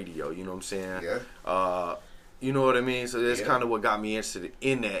underground radio. You know what I'm saying? Yeah. You know what I mean? So that's kind of what got me interested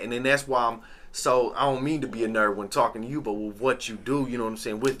in that, and then that's why I'm. So I don't mean to be a nerd when talking to you, but with what you do, you know what I'm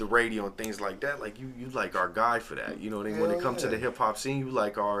saying, with the radio and things like that, like you like our guy for that. You know what I mean? When it comes to the hip hop scene, you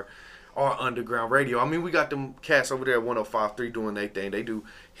like our underground radio. I mean, we got them cats over there at 105.3 doing their thing. They do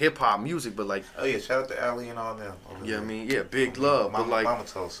hip hop music, but like, Oh yeah, shout out to Ali and all them. yeah, I mean, yeah, big love. Mama, But like, Mama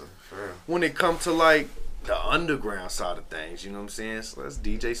Tulsa, for real. when it comes to like the underground side of things, you know what I'm saying? So that's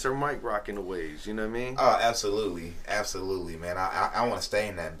DJ Sir Mike rocking the waves. You know what I mean? Oh, absolutely, man. I want to stay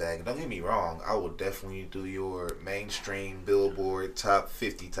in that bag. Don't get me wrong. I will definitely do your mainstream Billboard top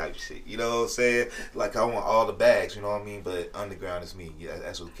 50 type shit. You know what I'm saying? Like I want all the bags. You know what I mean? But underground is me. Yeah,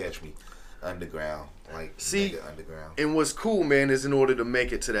 that's what catch me. Underground, like See, mega underground. And what's cool, man, is in order to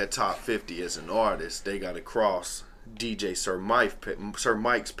make it to that top 50 as an artist, they got to cross DJ Sir Mike's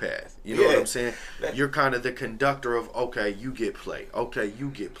path. You know what I'm saying? You're kind of the conductor of, okay, you get play. Okay, you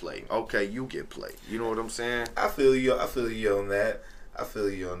get play. Okay, you get play. You know what I'm saying? I feel you on that.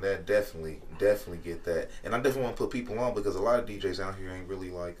 Definitely get that. And I definitely want to put people on because a lot of DJs out here ain't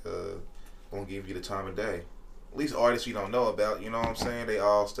really like gonna give you the time of day. At least artists you don't know about. You know what I'm saying? They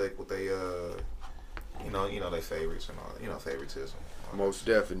all stick with they you know their favorites and all. Favoritism. Most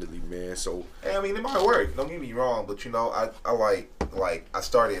definitely, man. So Hey, I mean, it might work. Don't get me wrong, but I like I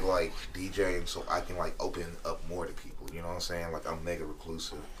started like DJing so I can like open up more to people. You know what I'm saying? Like I'm mega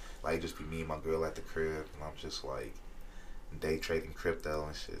reclusive. Like just be me and my girl at the crib, and I'm just like day trading crypto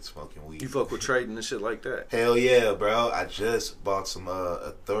and shit, smoking weed. you fuck with trading and shit like that? Hell yeah, bro! I just bought some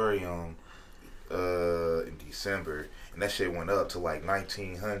Ethereum in December, and that shit went up to like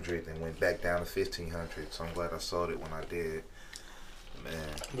 1,900 and went back down to 1,500. So I'm glad I sold it when I did. Man,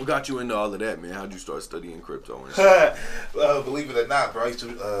 What got you into all of that, man? How'd you start studying crypto and shit? believe it or not, bro, I used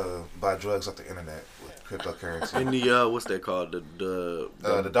to buy drugs off the internet with cryptocurrency. In the what's that called? The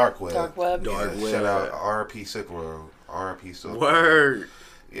dark web. Dark web. Dark Yeah, web. shout out RP Silk Road. RP Silk Road. Word.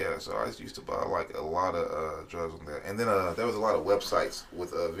 Yeah, so I used to buy like a lot of drugs on that, and then there was a lot of websites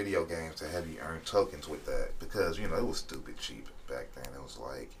with video games that had you earn tokens with that because it was stupid cheap back then. It was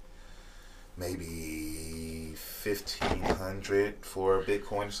like maybe 1,500 for a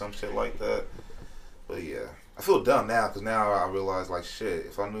Bitcoin or some shit like that. But yeah, I feel dumb now because now I realize like shit.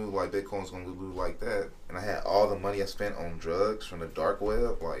 If I knew like Bitcoin was gonna do like that, and I had all the money I spent on drugs from the dark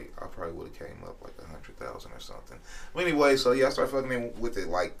web, like I probably would have came up like 100,000 or something. But anyway, so yeah, I started fucking in with it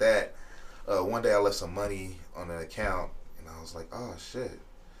like that. One day I left some money on an account, and I was like, oh shit.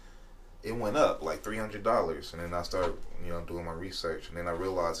 It went up like $300, and then I started, doing my research, and then I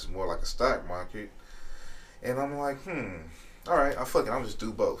realized it's more like a stock market, and I'm like, all right, I'm just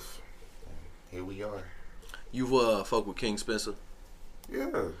do both. And here we are. You fuck with King Spencer?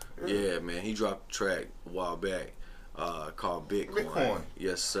 Yeah, man. He dropped a track a while back called Bitcoin.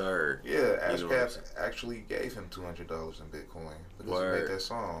 Yes, sir. Yeah, You know what I'm ASCAP actually gave him $200 in Bitcoin because Word. he made that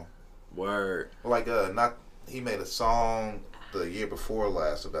song. Word. Like, he made a song the year before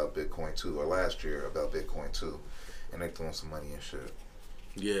last about Bitcoin too, or last year about Bitcoin too, and they throwing some money and shit.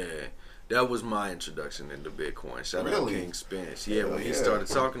 Yeah, that was my introduction into Bitcoin. Shout out Really? King Spence. Yeah, Hell when he yeah. started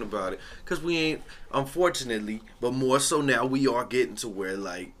talking about it, because we ain't, unfortunately, but more so now we are getting to where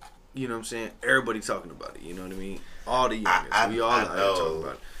like, you know what I'm saying, everybody talking about it. You know what I mean? All the youngins, we all out here talking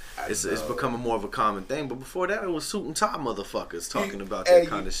about it. It's becoming more of a common thing, but before that, it was suit and tie motherfuckers talking about that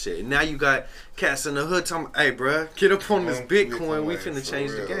kind of shit. And now you got cats in the hood talking, hey, bruh, get up on this Bitcoin. We finna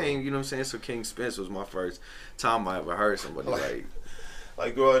change the game. You know what I'm saying? So King Spence was my first time I ever heard somebody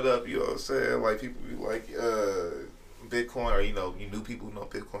like growing up, you know what I'm saying? Like people be like, Bitcoin, or you knew people who know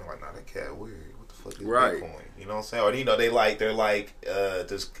Bitcoin. Like, nah, that cat weird. What the fuck is Bitcoin? You know what I'm saying? Or they're like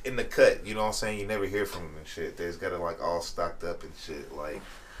just in the cut. You know what I'm saying? You never hear from them and shit. They just got it like all stocked up and shit. Like,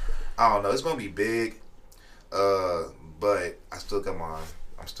 I don't know. It's gonna be big, but I'm still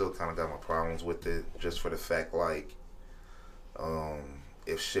kind of got my problems with it, just for the fact like,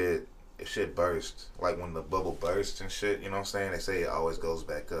 if shit bursts, like when the bubble bursts and shit, you know what I'm saying? They say it always goes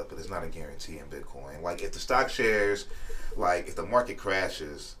back up, but it's not a guarantee in Bitcoin. Like if the stock shares, like if the market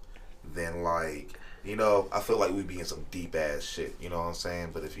crashes, then like, I feel like we'd be in some deep ass shit, you know what I'm saying?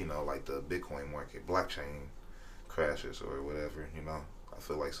 But if like the Bitcoin market, blockchain crashes or whatever, I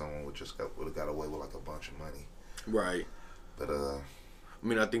feel like someone would have got away with like a bunch of money. right. But I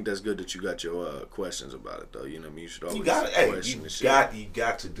mean, I think that's good that you got your questions about it, though. You know what I mean? You should always You got question and shit. you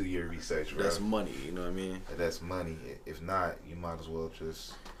got to do your research, bro. That's money, you know what I mean? That's money. If not, you might as well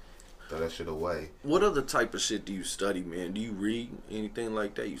just throw that shit away. What other type of shit do you study, man? Do you read anything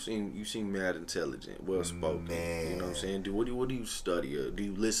like that? You seem mad intelligent, well spoken. Man. You know what I'm saying? What do you study? Do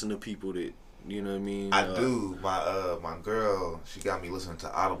you listen to people that you know what I mean? I do. My girl, she got me listening to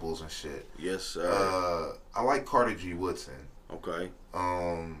audibles and shit. Yes, sir. I like Carter G. Woodson. Okay.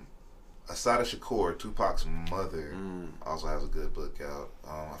 Asada Shakur, Tupac's mother, also has a good book out.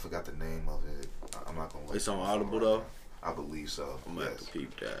 I forgot the name of it. I'm not gonna. It's on Audible though. I believe so. I'm gonna have to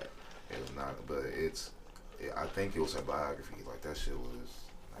peep that. It was not, but I think it was her biography. Like that shit was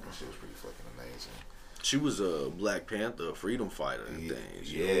pretty fucking amazing. She was a Black Panther, a freedom fighter and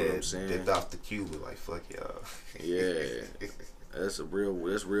things. You know what I'm saying? Dipped off the Cuba, like fuck y'all. Yeah, that's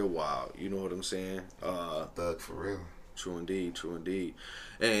real wild. You know what I'm saying? Thug for real. True indeed.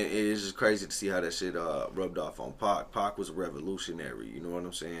 And it's just crazy to see how that shit rubbed off on Pac. Pac was a revolutionary, you know what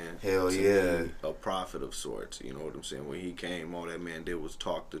I'm saying? Hell yeah. A prophet of sorts, you know what I'm saying? When he came, all that man did was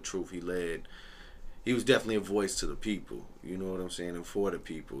talk the truth. He was definitely a voice to the people, you know what I'm saying? And for the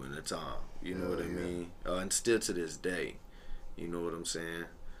people in the time, you know what I mean? And still to this day, you know what I'm saying?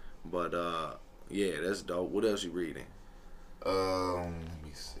 But, yeah, that's dope. What else you reading? Let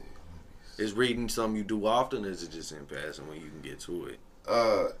me see. Is reading something you do often, or is it just in passing when you can get to it?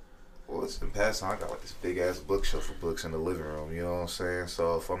 Well, it's in passing. I got like this big ass bookshelf of books in the living room. You know what I'm saying?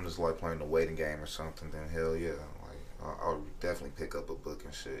 So if I'm just like playing the waiting game or something, then hell yeah, like I'll definitely pick up a book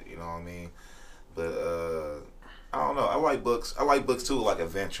and shit. You know what I mean? But I don't know. I like books. I like books too, like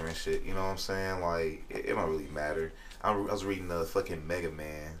adventure and shit. You know what I'm saying? Like it don't really matter. I was reading the fucking Mega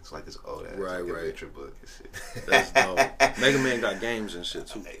Man. It's like this old ass adventure book and shit. That's dope. Mega Man got games and shit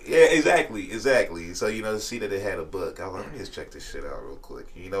too. Yeah, exactly. So to see that it had a book, I was like, let me just check this shit out real quick.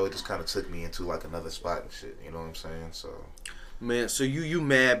 You know, it just kind of took me into like another spot and shit. You know what I'm saying? So, man, so you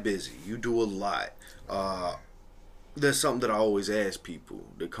mad busy. You do a lot. There's something that I always ask people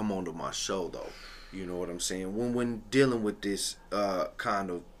that come onto my show though. You know what I'm saying? When dealing with this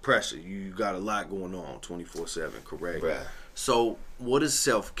kind of pressure, you got a lot going on 24/7, correct? Right. So what is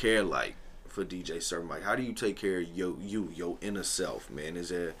self-care like for DJ Sir Mike? How do you take care of your inner self, man? Is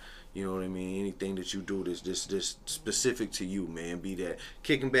there, you know what I mean, anything that you do that's just specific to you, man? Be that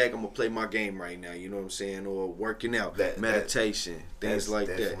kicking back, I'm gonna play my game right now, you know what I'm saying? Or working out, meditation, things like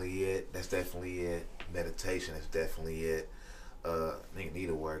that. That's definitely it. Meditation is definitely it. Nigga need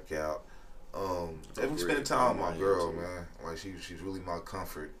a workout. Definitely spending time with my girl, man. Like she's really my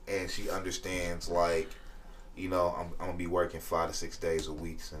comfort, and she understands. Like, you know, I'm gonna be working 5 to 6 days a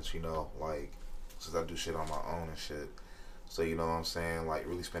week since I do shit on my own and shit. So you know what I'm saying? Like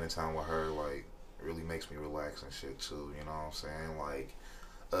really spending time with her, like really makes me relax and shit too. You know what I'm saying? Like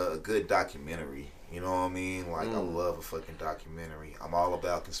a good documentary. You know what I mean? Like I love a fucking documentary. I'm all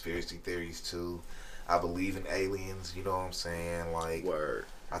about conspiracy theories too. I believe in aliens. You know what I'm saying? Like Word.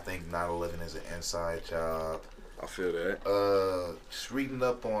 I think 9/11 is an inside job. I feel that. Just reading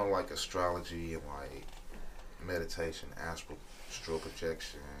up on like astrology and like meditation, astral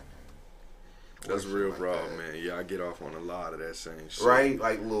projection. That's real raw, man. Yeah, I get off on a lot of that same shit. Right,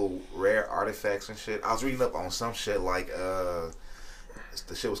 like little rare artifacts and shit. I was reading up on some shit like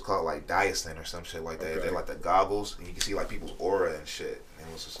the shit was called like Diacin or some shit like that. Okay. They're like the goggles, and you can see like people's aura and shit. And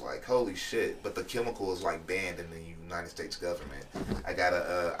it was just like, holy shit! But the chemical is like banned in the United States government. I'm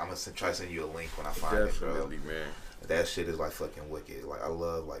gonna try to send you a link when I find it, bro. Definitely, man. That shit is like fucking wicked. Like I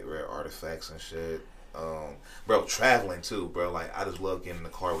love like rare artifacts and shit. Bro, traveling too, bro. Like I just love getting in the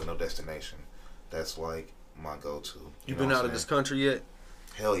car with no destination. That's like my go-to. You been out of this country yet?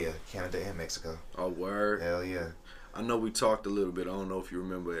 Hell yeah, Canada and Mexico. Oh, word. Hell yeah. I know we talked a little bit. I don't know if you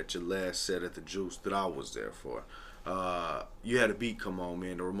remember at your last set at the Juice that I was there for. You had a beat come on,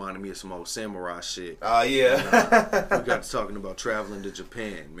 man, that reminded me of some old samurai shit. Oh, yeah. We got to talking about traveling to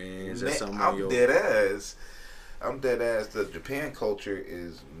Japan, man. Is that something I'm dead ass. The Japan culture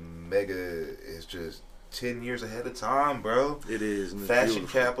is just 10 years ahead of time, bro. It is. Fashion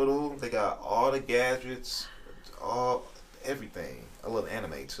capital. They got all the gadgets, everything. I love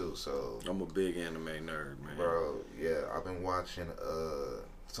anime too, so I'm a big anime nerd, man. Bro, yeah, I've been watching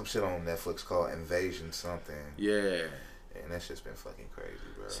some shit on Netflix called Invasion something. Yeah. And that shit's been fucking crazy,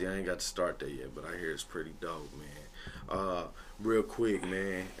 bro. See, I ain't got to start that yet, but I hear it's pretty dope, man. Real quick,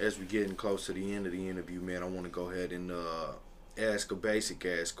 man, as we getting close to the end of the interview, man, I want to go ahead and ask a basic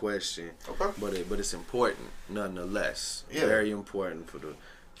ass question. Okay. But it's important nonetheless. Yeah. Very important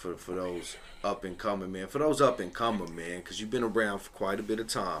for those up and coming, man. For those up and coming, man, because you've been around for quite a bit of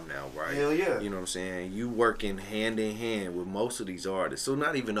time now, right? Hell yeah. You know what I'm saying? You working hand in hand with most of these artists, so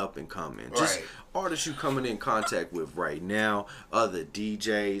not even up and coming, just Right. artists you coming in contact with right now, other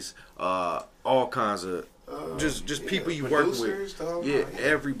DJs, all kinds of just people you work producers, with. the whole Yeah, nine, yeah.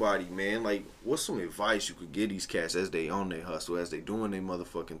 everybody, man. Like, what's some advice you could give these cats as they on their hustle, as they doing their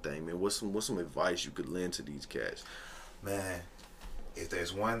motherfucking thing, man? What's some advice you could lend to these cats? Man, if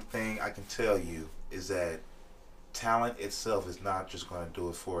there's one thing I can tell you is that talent itself is not just going to do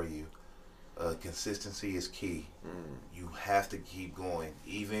it for you. Consistency is key. You have to keep going.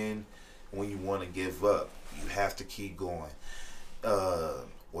 Even when you want to give up, you have to keep going.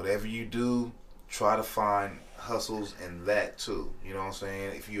 Whatever you do, try to find hustles in that too. You know what I'm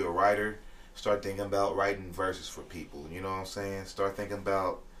saying? If you're a writer, start thinking about writing verses for people. You know what I'm saying? Start thinking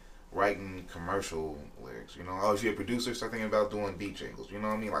about writing commercial lyrics. You know, if you're a producer, start thinking about doing beat jingles. You know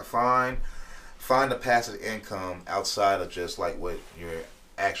what I mean? Like find the passive income outside of just like what you're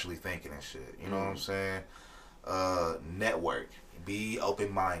actually thinking and shit. You know what I'm saying? Network. Be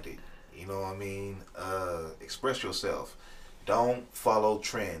open-minded. You know what I mean? Express yourself. Don't follow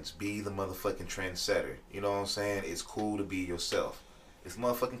trends. Be the motherfucking trendsetter. You know what I'm saying? It's cool to be yourself. It's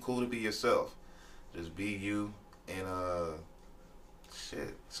motherfucking cool to be yourself. Just be you and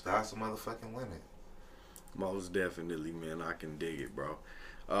shit. Sky's the motherfucking limit. Most definitely, man. I can dig it, bro.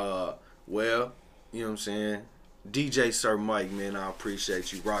 Well, you know what I'm saying? DJ Sir Mike, man, I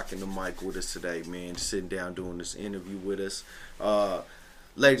appreciate you rocking the mic with us today, man. Sitting down doing this interview with us.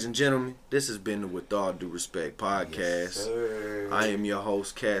 Ladies and gentlemen, this has been the With All Due Respect podcast. Yes, sir. I am your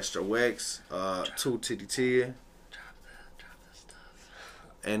host, Castro X, Two Titty Tia. Drop the stuff.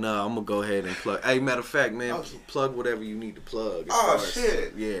 And I'm going to go ahead and plug. Hey, matter of fact, man, Oh, plug whatever you need to plug. as Oh, far as-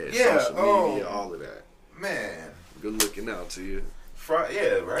 shit. Yeah, social media, all of that. Man. Good looking out to you.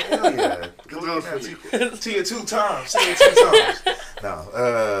 Yeah, right? Hell yeah. Good luck for you. Tia 2 times. Say it 2 times.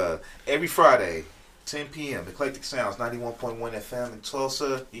 No. Every Friday, 10 p.m. Eclectic Sounds, 91.1 FM in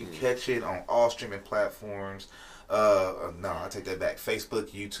Tulsa. You can catch it on all streaming platforms. No, I take that back. Facebook,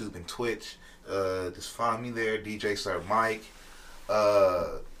 YouTube, and Twitch. Just find me there. DJ Sir Mike.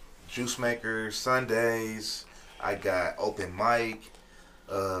 Juice Maker Sundays. I got open mic.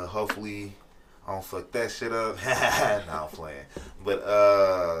 Hopefully I don't fuck that shit up. Nah, I'm playing. But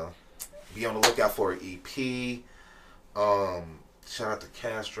be on the lookout for an EP. Shout out to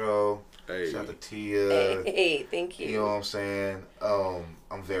Castro. Hey. Shout out to Tia. Hey, thank you. You know what I'm saying?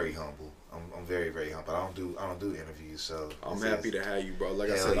 I'm very humble. I'm very, very humble. I don't do interviews, so I'm happy to have you, bro. Like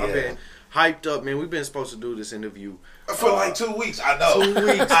I Hell said, I've yeah. been hyped up, man. We've been supposed to do this interview for like 2 weeks. I know. 2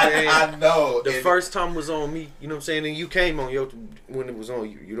 weeks, man. I know. The And- first time was on me, you know what I'm saying? And you came on when it was on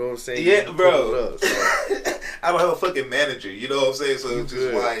you. You know what I'm saying? Yeah, You bro. pulled it up, so. I don't have a fucking manager. You know what I'm saying? So it's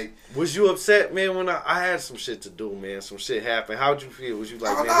just good. like. Was you upset, man, when I had some shit to do, man? Some shit happened. How'd you feel? Was you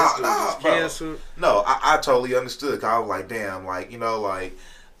like, Oh, man, this dude no, just bro. canceled? No, I totally understood. 'Cause I was like, damn, like, you know, like,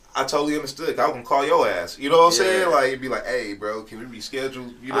 I totally understood. 'Cause I was going to call your ass. You know what I'm saying? Yeah. Like, it'd be like, hey, bro, can we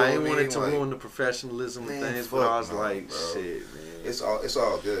reschedule? You know I what ain't I mean? wanted to Like, ruin the professionalism of Man, things, but I was fuck no, like, bro. shit, man. It's all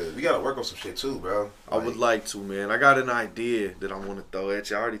good. We got to work on some shit, too, bro. I would like to, man. I got an idea that I want to throw at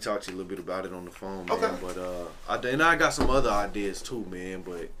you. I already talked to you a little bit about it on the phone, man. Okay. But I got some other ideas too, man.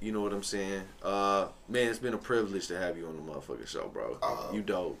 But you know what I'm saying? Man, it's been a privilege to have you on the motherfucking show, bro. You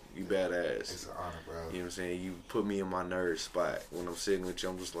dope. You badass. It's an honor, bro. You know what I'm saying? You put me in my nerd spot. When I'm sitting with you,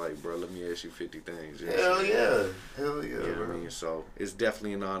 I'm just like, bro, let me ask you 50 things. You know what I'm Hell saying? yeah. Hell yeah, You know what I bro. mean? So it's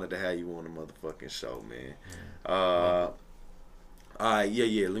definitely an honor to have you on the motherfucking show, man. All right,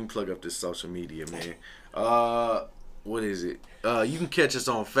 yeah. Let me plug up this social media, man. What is it? You can catch us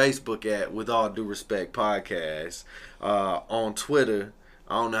on Facebook at With All Due Respect Podcast. On Twitter,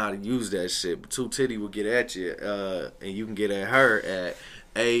 I don't know how to use that shit, but Two Titty will get at you, and you can get at her at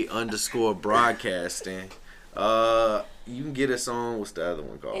 _broadcasting. You can get us on, what's the other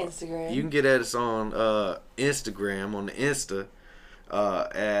one called? Instagram. You can get at us on Instagram, on the Insta,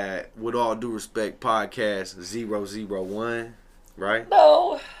 at With All Due Respect Podcast 001. Right?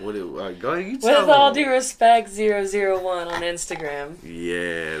 No. What it? Go ahead, you With tell all them. due respect, 001 on Instagram.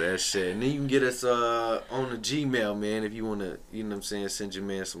 Yeah, that shit. And then you can get us on the Gmail, man, if you want to, you know what I'm saying, send your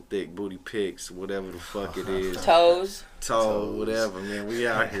man some thick booty pics, whatever the fuck it is. Toes. Toe, whatever, man. We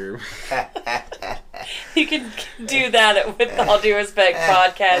out here. You can do that at With All Due Respect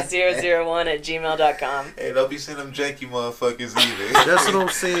Podcast 001 at gmail.com. Hey, don't be sending them janky motherfuckers either. That's what I'm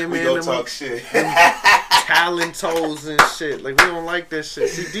saying, We man. don't Them talk shit. talon toes and shit. Like, we don't like that shit.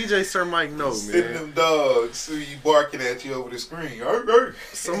 See, DJ Sir Mike know, Sending man. them dogs who you barking at you over the screen. Arr, arr.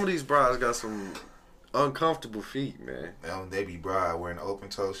 Some of these bras got some uncomfortable feet, man. They be bride wearing open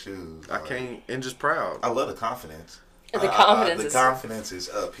toe shoes. I can't, and just proud. I love the confidence. The confidence. The confidence is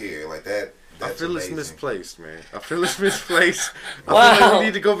up here, like that. That's I feel amazing. it's misplaced, man. I feel it's misplaced. Wow. I feel like we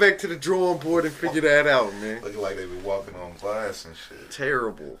need to go back to the drawing board and figure that out, man. Looking like they be walking on glass and shit.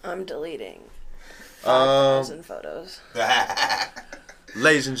 Terrible. I'm deleting 5,000 photos.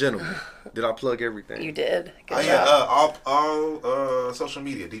 Ladies and gentlemen, did I plug everything? You did. Good Oh job. yeah, all social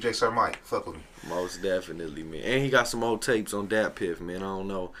media. DJ Sir Mike, fuck with me. Most definitely, man. And he got some old tapes on Dat Piff, man. I don't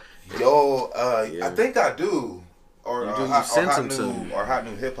know. Yo, Yeah. I think I do. Or You do? You hot, sent or hot them new, to me. or hot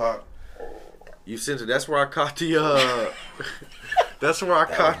new hip hop. You sent it. That's where I caught the. That's where I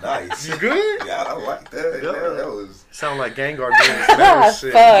That caught. was nice. You good? Yeah, I like that. Yeah. Yeah, that was. Sound like Gengar doing this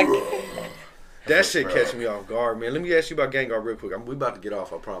shit. Fuck. That shit catch me off guard, man. Let me ask you about Gengar real quick. We about to get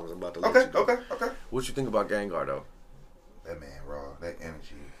off. I promise. I'm about to let you go. Okay. What you think about Gengar though? That man raw. That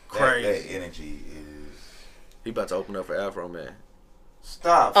energy. Crazy. That energy is. He about to open up for Afro Man.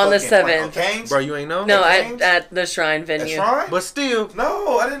 Stop. On the fucking- 7th. on Cane's? Bro, you ain't know? No, James? at the Shrine That's venue. right. But still,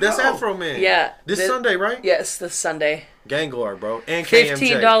 No, I didn't that's know. Afro Man. Yeah. This Sunday, right? Yes, this Sunday. Gengar, bro. And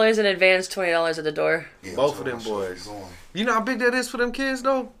KMJ. $15 in advance, $20 at the door. Yeah, Both so of them I'm sure boys. he's on. You know how big that is for them kids,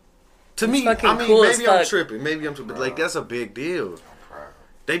 though? To me, fucking I mean, cool as maybe I'm fuck. tripping. Maybe I'm tripping. Like, that's a big deal. I'm proud.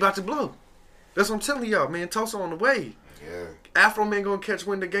 They about to blow. That's what I'm telling y'all, man. Tulsa on the way. Yeah. Afro Man gonna catch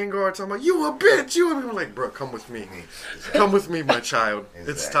wind of Gengar talking about, you a bitch, you a bitch. I'm like, bro, come with me. Come with me, my child. It's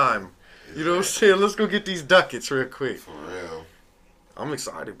Exactly. time. You know what I'm saying? Let's go get these ducats real quick. For real. I'm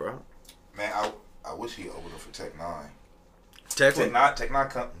excited, bro. Man, I wish he opened up for Tech 9. Technically, Tech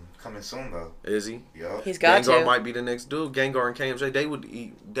 9 coming soon, though. is he? Yup. He's got Gengar to. might be the next dude. Gengar and KMJ, they would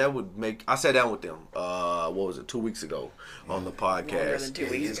eat. That would make. I sat down with them. What was it? 2 weeks ago on the Longer than podcast, 2 Yeah,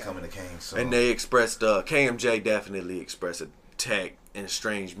 he weeks is ago. coming to Kane soon. and they expressed. KMJ definitely expressed a tech and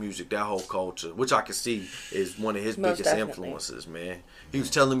strange music. That whole culture, which I can see, is one of his Most biggest definitely. influences. Man, he was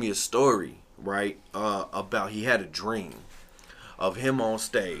telling me a story, right? About he had a dream of him on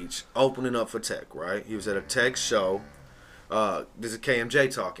stage opening up for Tech. Right? He was at a Tech show. This is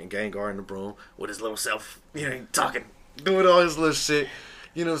KMJ talking, Gengar in the room with his little self, talking, doing all his little shit.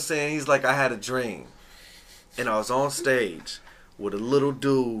 You know what I'm saying? He's like, I had a dream. And I was on stage with a little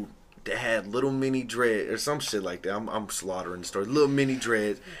dude that had little mini dread or some shit like that. I'm slaughtering the story. Little mini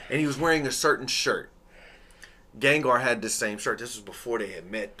dreads. And he was wearing a certain shirt. Gengar had this same shirt. This was before they had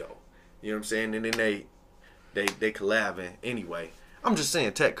met, though. You know what I'm saying? And then they collabing. Anyway, I'm just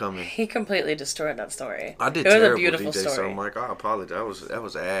saying, Tech coming. He completely destroyed that story. I did It was terrible, a beautiful DJ. So story. I'm like, I apologize. That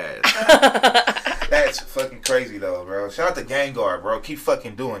was ass. That's fucking crazy, though, bro. Shout out to Gengar, bro. Keep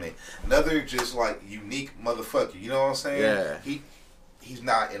fucking doing it. Another just, like, unique motherfucker. You know what I'm saying? Yeah. He's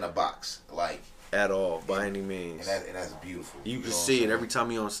not in a box. Like, At all, by any means. and that's beautiful. You know can what I'm see it saying? every time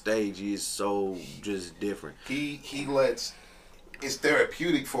he's on stage. He is so just different. He lets, it's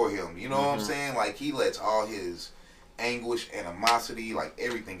therapeutic for him. You know what I'm Mm-hmm. saying? Like, he lets all his anguish, animosity, like,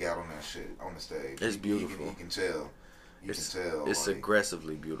 everything out on that shit on the stage. It's beautiful. You can tell. It's can tell. It's like,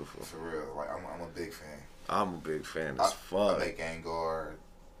 aggressively beautiful. for real. Like, I'm a big fan. I'm a big fan I as fuck. met Gengar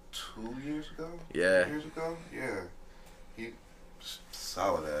 2 years ago. Yeah. 2 years ago. Yeah. He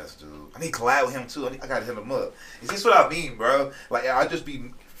solid ass dude. I need to collab with him too. I gotta hit him up. Is this what I mean, bro? Like, I just be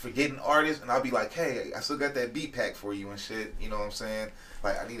forgetting artists, and I'll be like, hey, I still got that beat pack for you and shit. You know what I'm saying?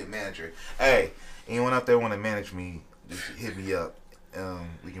 Like, I need a manager. Hey, anyone out there want to manage me? Just hit me up.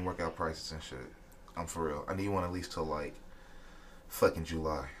 We can work out prices and shit. I'm for real. I need one at least till like fucking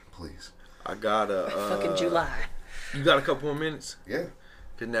July, please. I got a Fucking July. You got a couple more minutes? Yeah.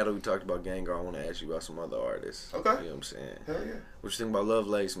 Cause now that we talked about Gengar, I want to ask you about some other artists. Okay. You know what I'm saying? Hell yeah. What you think about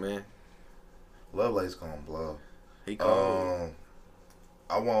Lovelace, man? Lovelace gonna blow. He called.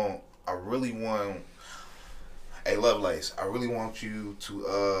 I really want. Hey, Lovelace, I really want you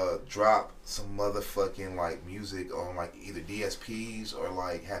to drop some motherfucking like music on like either DSPs or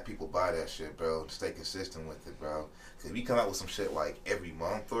like have people buy that shit, bro. Stay consistent with it, bro. Cause if you come out with some shit like every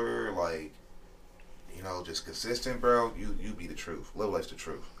month or like, you know, just consistent, bro, you be the truth. Lovelace the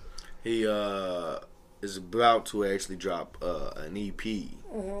truth. He is about to actually drop an EP.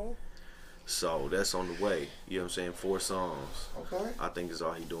 Mm-hmm. So that's on the way. You know what I'm saying? 4 songs. Okay. I think is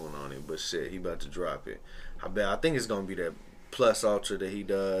all he doing on it. But shit, he about to drop it. I think it's gonna be that Plus Ultra that he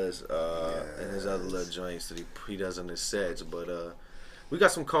does, and his other little joints that he does in his sets. But we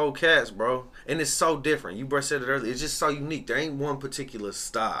got some cold cats, bro, and it's so different. You bro said it earlier. It's just so unique. There ain't one particular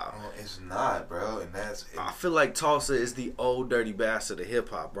style. Oh, it's not, bro, and that's. I feel like Tulsa is the old dirty bastard of hip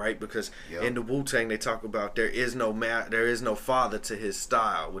hop, right? Because Yep. in the Wu-Tang they talk about there is no father to his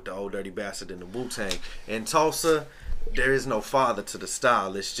style with the old dirty bastard in the Wu-Tang. In Tulsa, there is no father to the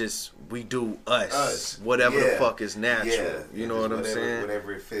style. It's just we do us. Whatever the fuck is natural. Yeah. You know what I'm saying?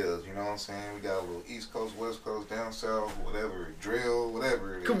 Whatever it feels. You know what I'm saying? We got a little East Coast, West Coast, down south, whatever, drill,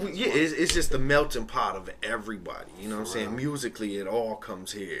 whatever it is. It's just the melting pot of everybody. You know what I'm saying? Musically, it all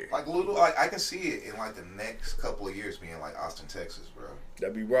comes here. Like I can see it in like the next couple of years being like Austin, Texas, bro.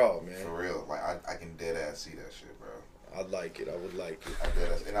 That'd be raw, man. For real. Like I can dead ass see that shit, bro. I'd like it. I would like it.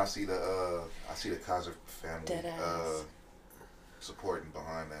 And I see the Kaiser family supporting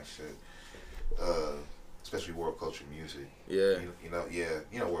behind that shit. Especially world culture music. Yeah. You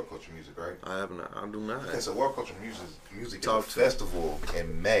know world culture music, right? I do not. Okay, so world culture music is a festival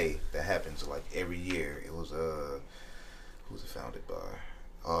in May that happens like every year. It was who's it founded by?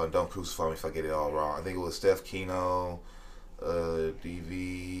 Don't crucify me if I get it all wrong. I think it was Steph Kino,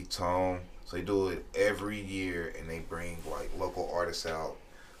 DV, Tone. So they do it every year, and they bring like local artists out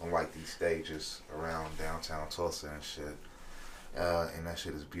on like these stages around downtown Tulsa and shit. And that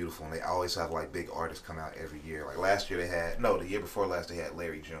shit is beautiful. And they always have like big artists come out every year. Like the year before last, they had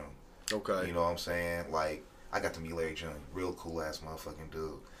Larry June. Okay. You know what I'm saying? Like I got to meet Larry June, real cool ass motherfucking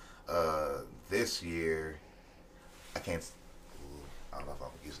dude. This year, I don't know if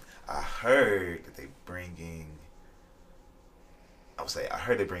I'm using. I heard that I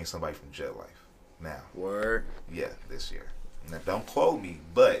heard they bring somebody from Jet Life now. Word? Yeah, this year. Now, don't quote me,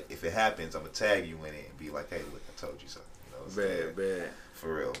 but if it happens, I'm going to tag you in it and be like, hey, look, I told you so. You know, bad.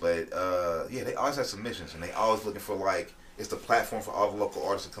 For real. But, they always have submissions, and they always looking for, like, it's the platform for all the local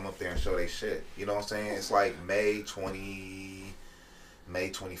artists to come up there and show their shit. You know what I'm saying? It's like May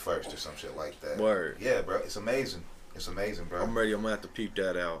 21st or some shit like that. Word. Yeah, bro. It's amazing. It's amazing, bro. I'm ready. I'm gonna have to peep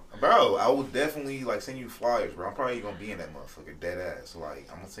that out. Bro, I will definitely like send you flyers, bro. I'm probably gonna be in that motherfucker, dead ass. Like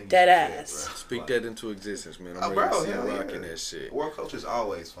I'm gonna send you dead ass. Shit, bro. Speak that into existence, man. I'm ready to see you rocking that shit. World culture is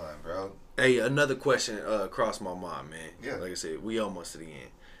always fun, bro. Hey, another question crossed my mind, man. Yeah. Like I said, we almost to the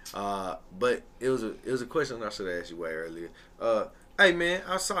end. But it was a question I should have asked you way earlier. Hey man,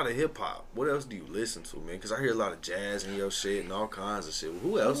 outside of hip hop, what else do you listen to, man? Because I hear a lot of jazz in your shit and all kinds of shit.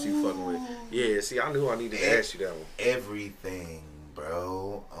 Who else you fucking with? Yeah, see, I knew I needed to ask you that one. Everything,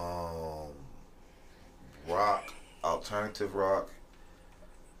 bro. Rock, alternative rock.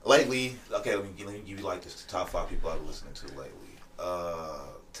 Lately, okay, let me give you like this top 5 people I've been listening to lately.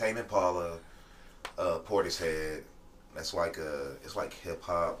 Tame Impala, Portishead. That's like it's like hip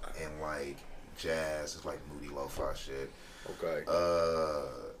hop and like jazz. It's like moody lo-fi shit. Okay.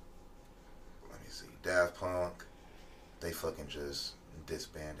 Let me see. Daft Punk. They fucking just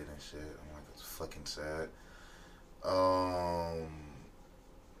disbanded and shit. I'm like, it's fucking sad.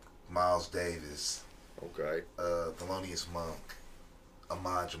 Miles Davis. Okay. Thelonious Monk.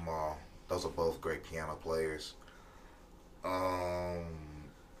 Ahmad Jamal. Those are both great piano players. I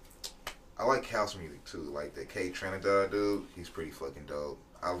like house music too. Like that K Trinidad dude. He's pretty fucking dope.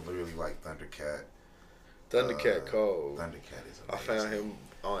 I really like Thundercat. Thundercat cold. Thundercat is amazing. I found him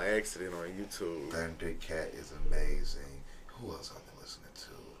on accident on YouTube. Thundercat is amazing. Who else I've been listening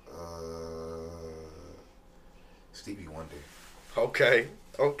to? Stevie Wonder. Okay.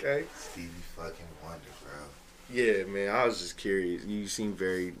 Stevie fucking Wonder, bro. Yeah, man. I was just curious. You seem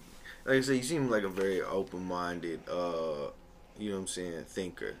very, like I said, you seem like a very open-minded, you know what I'm saying,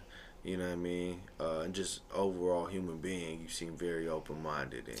 thinker. You know what I mean? And just overall human being, you seem very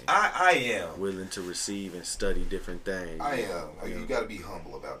open-minded and I am willing to receive and study different things. I am. Like, you gotta be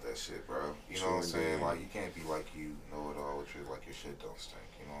humble about that shit, bro. You know what I'm saying? Indeed. Like you can't be like you know it all, which is like your shit don't stink.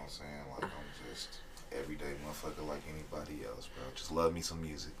 You know what I'm saying? Like I'm just everyday motherfucker like anybody else, bro. Just love me some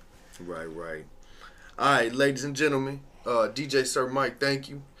music. Right. All right, ladies and gentlemen, DJ Sir Mike, thank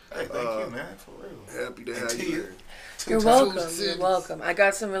you. Hey, thank you, man. For real. Happy to have you here. You're welcome. I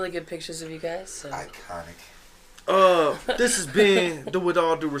got some really good pictures of you guys. So. Iconic. This has been the With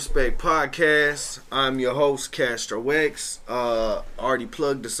All Due Respect podcast. I'm your host, Castro X. Already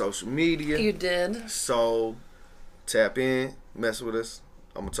plugged the social media. You did. So, tap in, mess with us.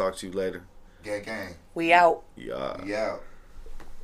 I'm going to talk to you later. Gang. We out. Yeah. We out.